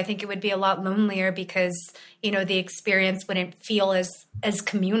 years ago, I think it would be a lot lonelier because, the experience wouldn't feel as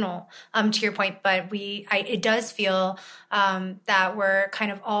communal, to your point. But it does feel that we're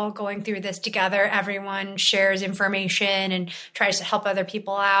kind of all going through this together. Everyone shares information and tries to help other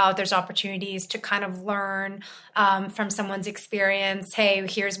people out. There's opportunities to kind of learn from someone's experience. Hey,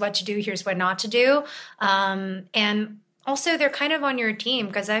 here's what to do. Here's what not to do. And also they're kind of on your team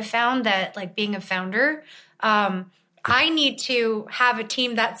because I've found that like being a founder, I need to have a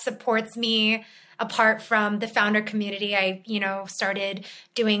team that supports me. Apart from the founder community, I, started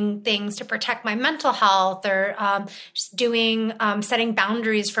doing things to protect my mental health or just doing, setting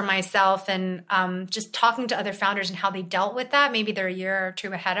boundaries for myself and just talking to other founders and how they dealt with that. Maybe they're a year or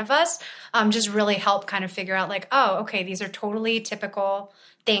two ahead of us. Just really help kind of figure out like, oh, okay, these are totally typical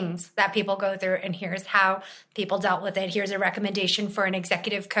things that people go through and here's how people dealt with it. Here's a recommendation for an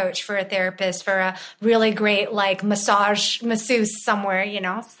executive coach, for a therapist, for a really great like masseuse somewhere,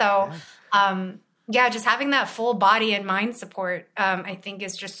 So, just having that full body and mind support, I think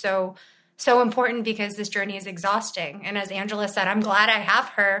is just so important because this journey is exhausting. And as Angela said, I'm glad I have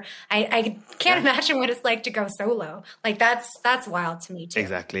her. I can't imagine what it's like to go solo. Like that's wild to me too.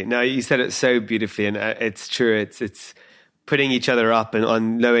 Exactly. No, you said it so beautifully, and it's true. It's putting each other up and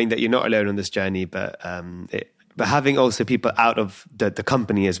on knowing that you're not alone on this journey, but having also people out of the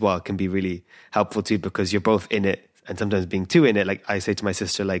company as well can be really helpful too because you're both in it. And sometimes being too in it, like I say to my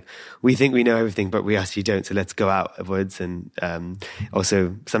sister, like, we think we know everything, but we actually don't. So let's go outwards. And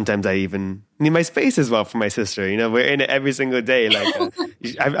also sometimes I even need my space as well for my sister. We're in it every single day. Like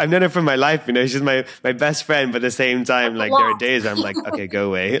I've known her from my life, she's my best friend, but at the same time, like there are days I'm like, okay, go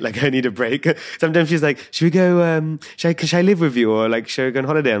away. Like I need a break. Sometimes she's like, should we go, should I live with you? Or like, should we go on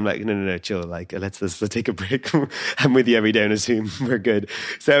holiday? I'm like, no, chill. Like let's take a break. I'm with you every day and assume we're good.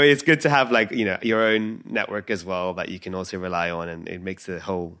 So it's good to have like, your own network as well that you can also rely on, and it makes it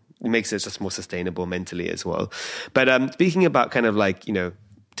just more sustainable mentally as well. But speaking about kind of like,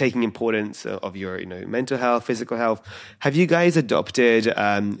 taking importance of your, mental health, physical health, have you guys adopted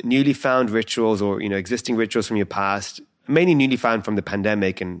newly found rituals or, existing rituals from your past, mainly newly found from the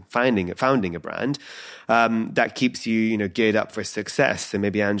pandemic and founding a brand that keeps you, geared up for success? So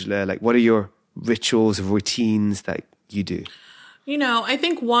maybe Angela, like what are your rituals, routines that you do? I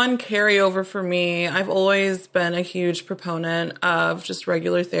think one carryover for me, I've always been a huge proponent of just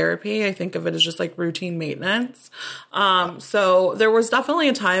regular therapy. I think of it as just like routine maintenance. So there was definitely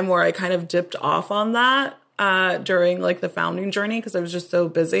a time where I kind of dipped off on that during like the founding journey because I was just so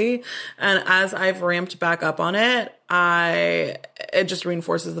busy. And as I've ramped back up on it, it just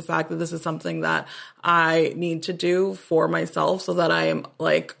reinforces the fact that this is something that I need to do for myself so that I am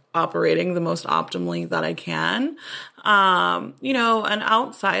like operating the most optimally that I can. And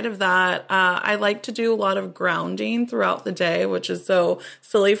outside of that, I like to do a lot of grounding throughout the day, which is so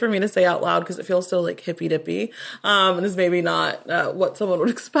silly for me to say out loud because it feels so like hippy dippy. And is maybe not what someone would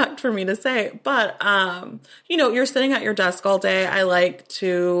expect for me to say. But, you're sitting at your desk all day. I like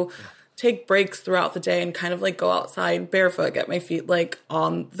to take breaks throughout the day and kind of like go outside barefoot, get my feet like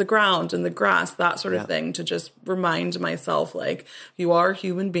on the ground and the grass, that sort of thing, to just remind myself like, you are a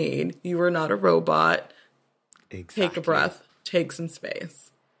human being. You are not a robot. Exactly. Take a breath, take some space.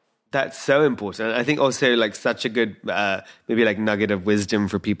 That's so important. I think also like such a good maybe like nugget of wisdom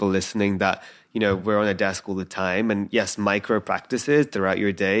for people listening that, we're on a desk all the time. And yes, micro practices throughout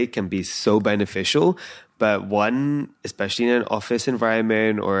your day can be so beneficial. But one, especially in an office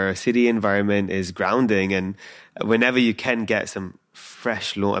environment or a city environment, is grounding. And whenever you can get some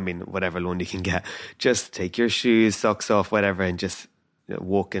fresh lawn, whatever lawn you can get, just take your shoes, socks off, whatever, and just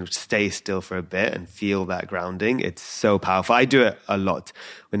walk and stay still for a bit and feel that grounding. It's so powerful. I do it a lot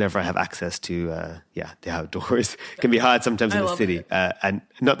whenever I have access to the outdoors. It can be hard sometimes in the city and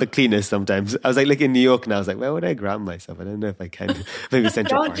not the cleanest sometimes. I was like looking in New York and I was like, where would I ground myself? I don't know if I can. Maybe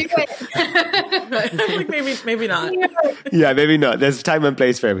Central Park. Don't do it. Like maybe not. Yeah, maybe not. There's time and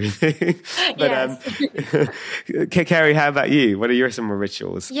place for everything. But Carrie, how about you? What are some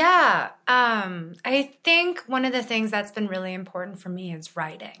rituals? Yeah. I think one of the things that's been really important for me is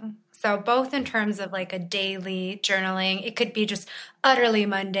writing. So both in terms of like a daily journaling, it could be just utterly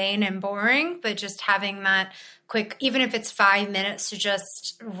mundane and boring, but just having that quick, even if it's 5 minutes to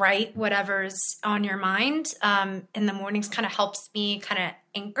just write whatever's on your mind in the mornings kind of helps me kind of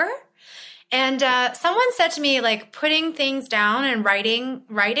anchor. And someone said to me, like, putting things down and writing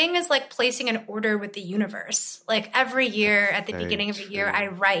is like placing an order with the universe. Like every year at the beginning of the year, I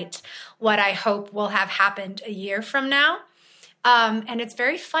write what I hope will have happened a year from now. And it's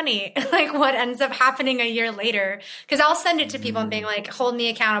very funny, like what ends up happening a year later, because I'll send it to people and being like, hold me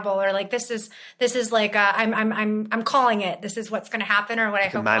accountable, or like, this is like, I'm calling it. This is what's going to happen, or what I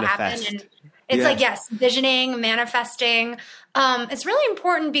hope will happen. And it's like, yes, visioning, manifesting. It's really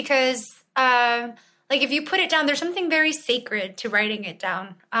important because, like if you put it down, there's something very sacred to writing it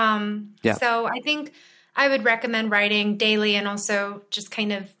down. So I think I would recommend writing daily and also just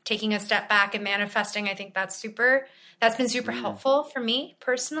kind of taking a step back and manifesting. I think that's been super helpful for me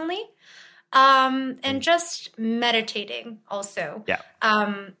personally. And just meditating also. Yeah.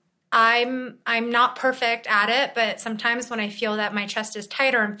 I'm not perfect at it, but sometimes when I feel that my chest is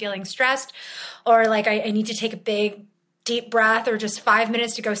tight or I'm feeling stressed, or like I need to take a big deep breath, or just 5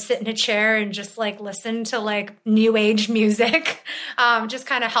 minutes to go sit in a chair and just like listen to like new age music, just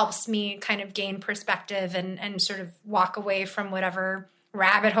kind of helps me kind of gain perspective and sort of walk away from whatever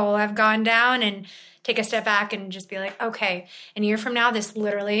rabbit hole I've gone down and take a step back and just be like, okay, a year from now, this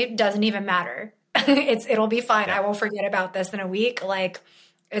literally doesn't even matter. It'll be fine. I will forget about this in a week. Like,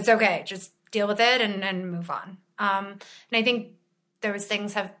 it's okay. Just deal with it and move on. And I think those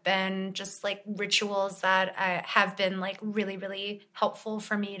things have been just like rituals that have been like really, really helpful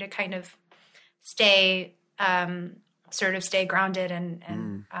for me to kind of stay grounded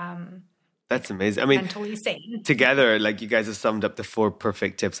and that's amazing. I mean, mentally sane. Together, like you guys have summed up the 4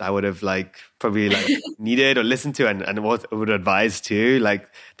 perfect tips I would have like probably like needed or listened to and what I would advise too, like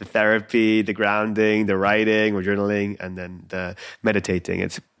the therapy, the grounding, the writing or journaling, and then the meditating.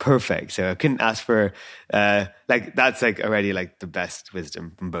 It's perfect. So I couldn't ask for like that's like already like the best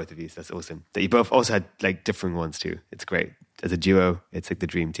wisdom from both of you. So that's awesome. That you both also had like different ones too. It's great. As a duo, it's like the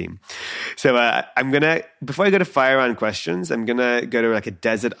dream team. So before I go to fire round questions, I'm going to go to like a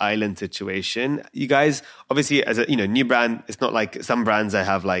desert island situation. You guys, obviously as a new brand, it's not like some brands I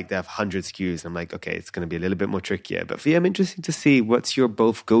have like, they have 100 SKUs. I'm like, okay, it's going to be a little bit more trickier. But for you, I'm interested to see what's your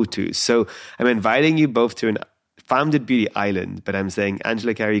both go-tos. So I'm inviting you both to an Founded Beauty island, but I'm saying,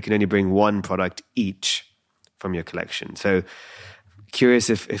 Angela, Carrie, you can only bring one product each from your collection. So curious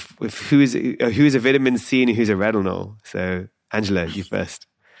if who's a vitamin C and who's a retinol. So Angela, you first.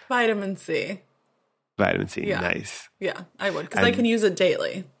 Vitamin C. Vitamin C, yeah. Nice. Yeah, I would, because I can use it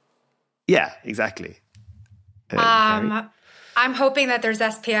daily. Yeah, exactly. I'm hoping that there's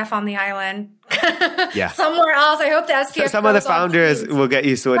SPF on the island. Yeah. somewhere else. I hope the SPF. Some of the goes on founders please. will get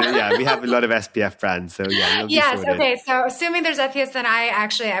you sorted. Yeah, we have a lot of SPF brands, so yeah, you'll be Yes. sorted. Okay. So assuming there's SPF, then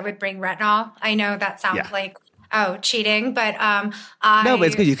I would bring retinol. I know that sounds Yeah. like cheating, but No, but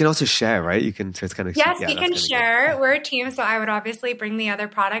it's good. You can also share, right? You can. So it's kind of Yes, yeah, we that's can kinda share. We're a team, so I would obviously bring the other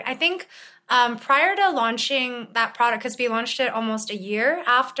product. I think prior to launching that product, because we launched it almost a year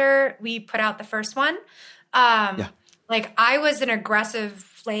after we put out the first one, like I was an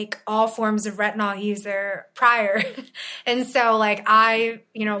aggressive, like all forms of retinol user prior. And so like I,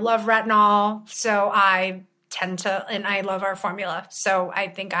 love retinol. So I tend to, and I love our formula. So I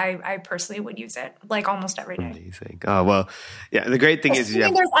think I personally would use it like almost every day. Amazing. Oh, well, yeah. The great thing is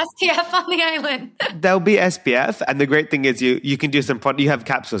Assuming there's SPF on the island. there'll be SPF. And the great thing is you can do some product. You have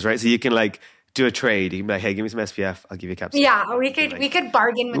capsules, right? So you can like do a trade. You can be like, hey, give me some SPF. I'll give you a capsule. Yeah, we could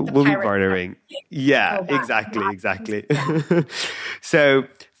bargain with the We'll be pirate. bartering. Yeah, exactly. So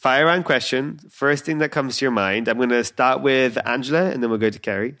fire round question. First thing that comes to your mind. I'm going to start with Angela and then we'll go to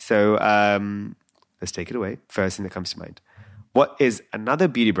Kerry. So let's take it away. First thing that comes to mind. What is another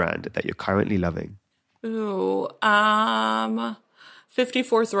beauty brand that you're currently loving? Ooh,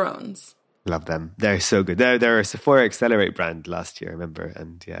 54 Thrones. Love them. They're so good. They're a Sephora Accelerate brand last year, I remember.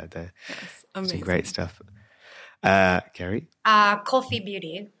 And yeah, they're Amazing. some great stuff. Kerry? Kulfi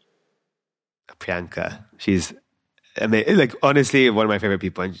Beauty. Priyanka. She's amazing. Like, honestly, one of my favorite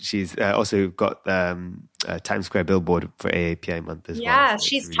people. And she's also got Times Square billboard for AAPI month as well. Yeah, So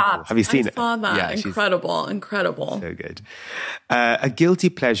she's really top. cool. Have you seen I it? saw that. Yeah, she's Incredible. so good. A guilty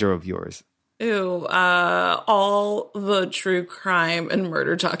pleasure of yours? Ooh, all the true crime and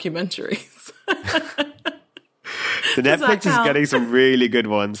murder documentaries. The Netflix is getting some really good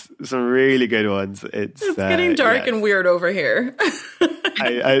ones. It's getting dark and weird over here.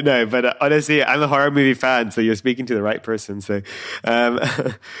 I know, but honestly, I'm a horror movie fan, so you're speaking to the right person. So,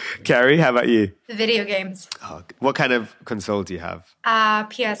 Carrie, how about you? Video games. Oh, what kind of console do you have?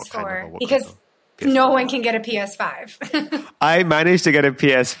 PS4. What Because console? no one can get a PS5. I managed to get a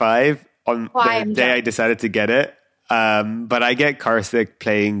PS5 on the I'm day I jealous. decided to get it. But I get car sick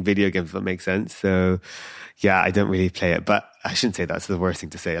playing video games, if that makes sense. So, yeah, I don't really play it. But I shouldn't say that's the worst thing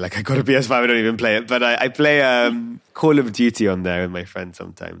to say. Like, I got a PS5, I don't even play it. But I play Call of Duty on there with my friends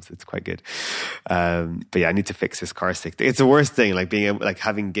sometimes. It's quite good. But yeah, I need to fix this car sick thing. It's the worst thing, like being able, like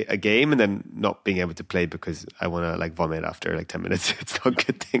having a game and then not being able to play because I want to like vomit after like 10 minutes. It's not a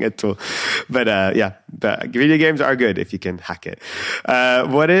good thing at all. But but video games are good if you can hack it.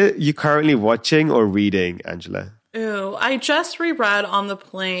 What are you currently watching or reading, Angela? Ooh, I just reread on the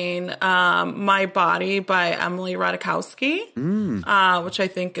plane My Body by Emily Ratajkowski, which I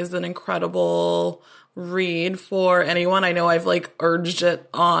think is an incredible read for anyone. I know I've like urged it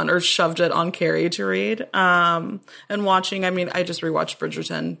on or shoved it on Carrie to read. And watching, I mean, I just rewatched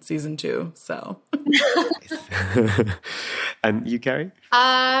Bridgerton season 2, so. And you, Carrie?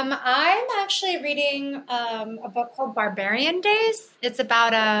 I'm actually reading a book called Barbarian Days. It's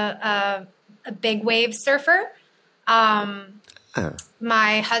about a big wave surfer.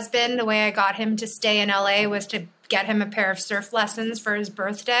 My husband, the way I got him to stay in LA was to get him a pair of surf lessons for his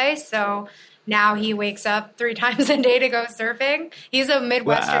birthday. So now he wakes up 3 times a day to go surfing. He's a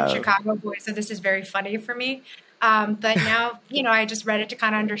Midwestern Chicago boy, so this is very funny for me. But now, I just read it to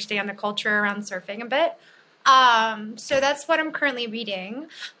kind of understand the culture around surfing a bit. So that's what I'm currently reading.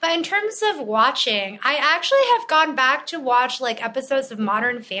 But in terms of watching, I actually have gone back to watch like episodes of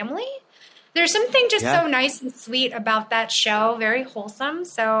Modern Family. There's something just so nice and sweet about that show, very wholesome.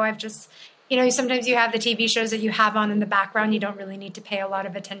 So I've just, sometimes you have the TV shows that you have on in the background you don't really need to pay a lot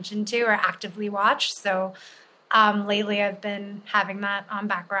of attention to or actively watch. So lately I've been having that on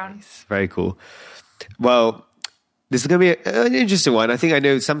background. Very cool. Well, this is going to be an interesting one. I think I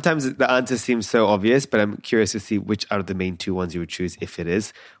know sometimes the answer seems so obvious, but I'm curious to see which out of the main 2 ones you would choose if it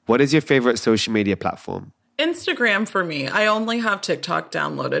is. What is your favorite social media platform? Instagram for me. I only have TikTok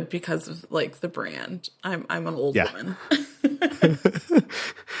downloaded because of like the brand. I'm an old woman.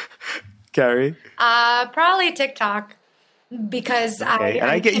 Carrie? Probably TikTok because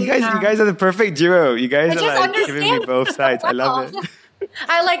I get you guys. You guys are the perfect duo. You guys are like giving me both sides. I love it.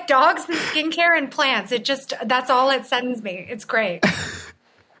 I like dogs and skincare and plants. That's all it sends me. It's great.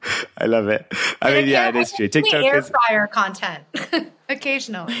 I love it. I mean, yeah, it is true. TikTok air is fryer content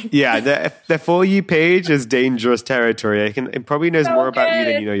occasionally. Yeah, the For You page is dangerous territory. It probably knows more about you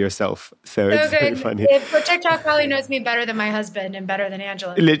than you know yourself. So it's very funny. But TikTok probably knows me better than my husband and better than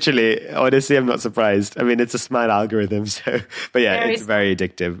Angela. Literally, honestly, I'm not surprised. I mean, it's a smart algorithm. So, but yeah, it's very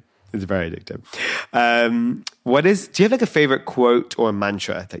addictive. It's very addictive. Do you have like a favorite quote or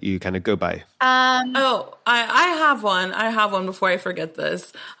mantra that you kind of go by? I have one. I have one before I forget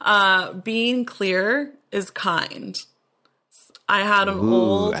this. Being clear is kind. I had an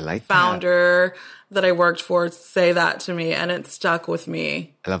old founder that I worked for say that to me, and it stuck with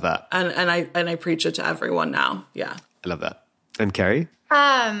me. I love that. And I preach it to everyone now. Yeah. I love that. And Carrie?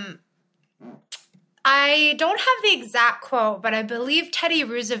 I don't have the exact quote, but I believe Teddy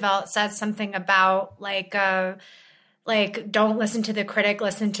Roosevelt said something about like don't listen to the critic,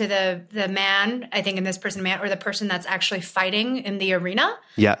 listen to the man. I think in this person, man, or the person that's actually fighting in the arena.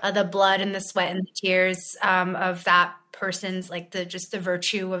 Yeah, the blood and the sweat and the tears of that person's like the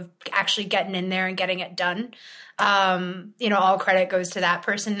virtue of actually getting in there and getting it done. All credit goes to that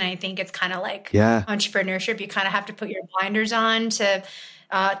person. And I think it's kind of like entrepreneurship. You kind of have to put your blinders on to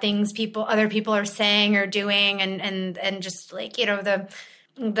things other people are saying or doing, and just like,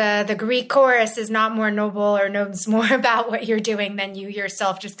 the Greek chorus is not more noble or knows more about what you're doing than you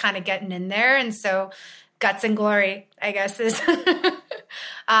yourself just kind of getting in there. And so guts and glory, I guess, is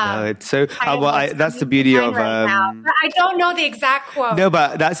it's so that's the beauty of I don't know the exact quote. No,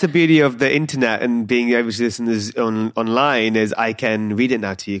 but that's the beauty of the internet and being able to listen to this online is I can read it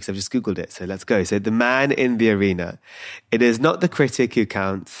now to you because I've just Googled it. So let's go. So the man in the arena. It is not the critic who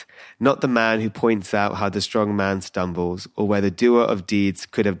counts, not the man who points out how the strong man stumbles or where the doer of deeds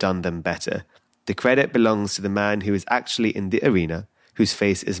could have done them better. The credit belongs to the man who is actually in the arena, whose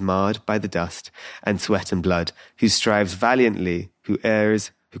face is marred by the dust and sweat and blood, who strives valiantly, who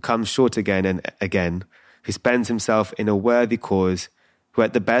errs, who comes short again and again, who spends himself in a worthy cause, who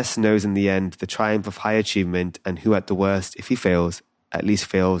at the best knows in the end the triumph of high achievement, and who at the worst, if he fails, at least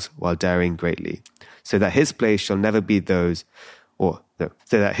fails while daring greatly, so that his place shall never be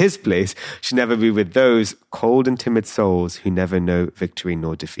with those cold and timid souls who never know victory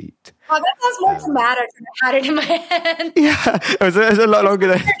nor defeat. Oh, that sounds more dramatic than I had it in my head. Yeah, it was a lot longer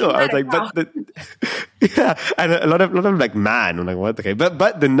than I thought. I was like, and a lot of like, man, I'm like, what? Okay,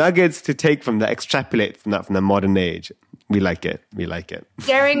 but the nuggets to take from that, extrapolate from the modern age, we like it.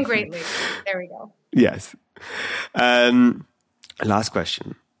 Daring greatly. There we go. Yes. Last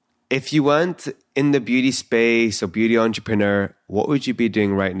question. If you weren't in the beauty space or beauty entrepreneur, what would you be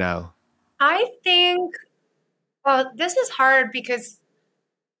doing right now? I think, this is hard because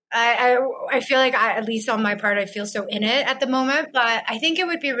I feel like at least on my part, I feel so in it at the moment, but I think it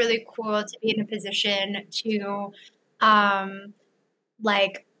would be really cool to be in a position to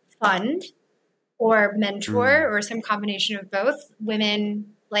fund or mentor or some combination of both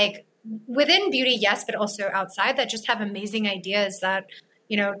women, like within beauty, yes, but also outside that just have amazing ideas that,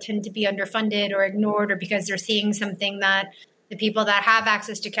 tend to be underfunded or ignored, or because they're seeing something that the people that have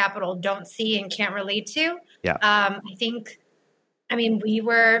access to capital don't see and can't relate to. Yeah. We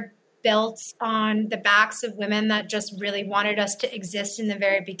were built on the backs of women that just really wanted us to exist in the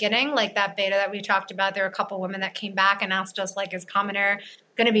very beginning. Like that beta that we talked about, there were a couple of women that came back and asked us, like, is Common Air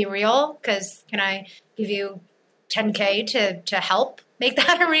going to be real? Because can I give you $10K to help make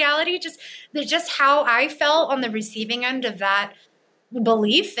that a reality? Just how I felt on the receiving end of that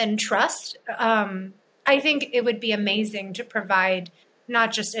belief and trust. I think it would be amazing to provide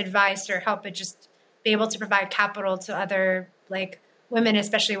not just advice or help, but just be able to provide capital to other women,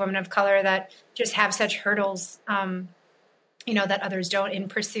 especially women of color that just have such hurdles, that others don't in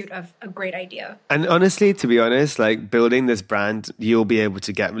pursuit of a great idea. And honestly, to be honest, building this brand, you'll be able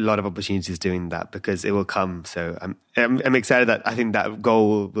to get a lot of opportunities doing that because it will come. So I'm excited that I think that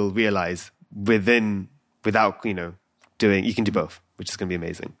goal will realize without, doing, you can do both, which is going to be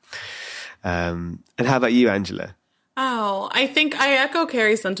amazing. And how about you, Angela? Oh, I think I echo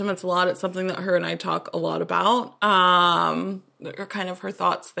Carrie's sentiments a lot. It's something that her and I talk a lot about, or kind of her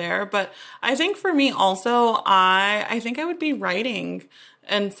thoughts there. But I think for me also, I think I would be writing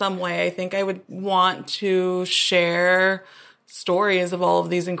in some way. I think I would want to share stories of all of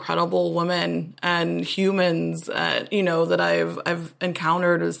these incredible women and humans, that I've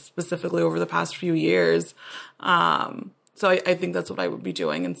encountered specifically over the past few years. So I think that's what I would be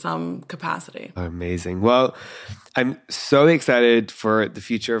doing in some capacity. Amazing. Well, I'm so excited for the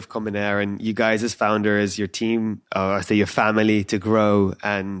future of Common Air and you guys as founders, your team, your family to grow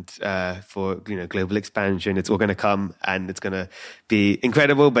and for global expansion. It's all going to come and it's going to be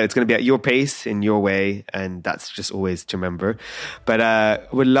incredible, but it's going to be at your pace, in your way, and that's just always to remember.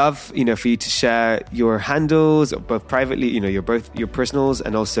 But would love for you to share your handles, both privately, your personals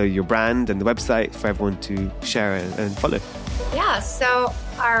and also your brand and the website for everyone to share and follow. Yeah, so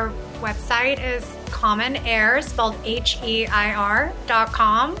our website is Common Air, spelled HEIR.com.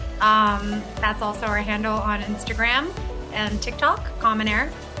 That's also our handle on Instagram and TikTok, Common Air.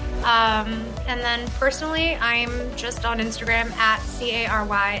 And then personally, I'm just on Instagram at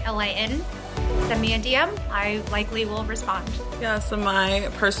CARYLAN. Send me a DM. I likely will respond. Yeah, so my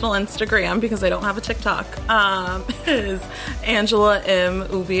personal Instagram, because I don't have a TikTok, is Angela M.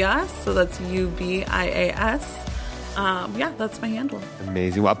 Ubias. So that's UBIAS. Yeah, that's my handle.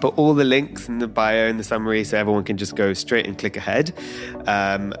 Amazing. Well, I'll put all the links in the bio and the summary so everyone can just go straight and click ahead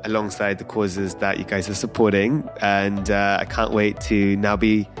alongside the causes that you guys are supporting. And I can't wait to now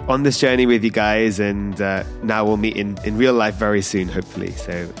be on this journey with you guys. And now we'll meet in real life very soon, hopefully.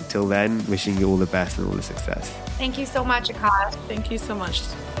 So until then, wishing you all the best and all the success. Thank you so much, Akash. Thank you so much.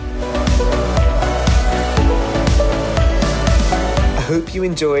 I hope you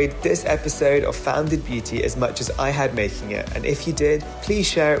enjoyed this episode of Founded Beauty as much as I had making it. And if you did, please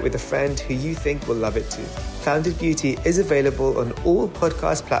share it with a friend who you think will love it too. Founded Beauty is available on all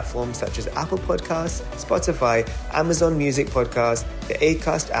podcast platforms such as Apple Podcasts, Spotify, Amazon Music Podcasts, the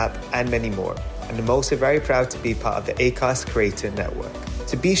Acast app, and many more. And I'm also very proud to be part of the Acast Creator Network.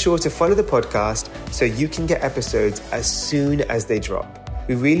 So be sure to follow the podcast so you can get episodes as soon as they drop.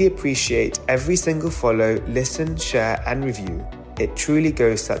 We really appreciate every single follow, listen, share, and review. It truly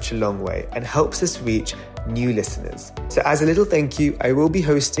goes such a long way and helps us reach new listeners. So as a little thank you, I will be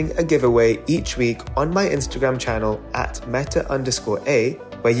hosting a giveaway each week on my Instagram channel at meta_a,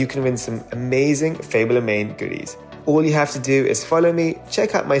 where you can win some amazing Fable & Mane goodies. All you have to do is follow me,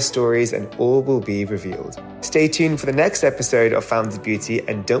 check out my stories, and all will be revealed. Stay tuned for the next episode of Founded Beauty,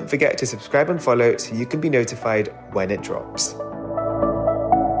 and don't forget to subscribe and follow so you can be notified when it drops.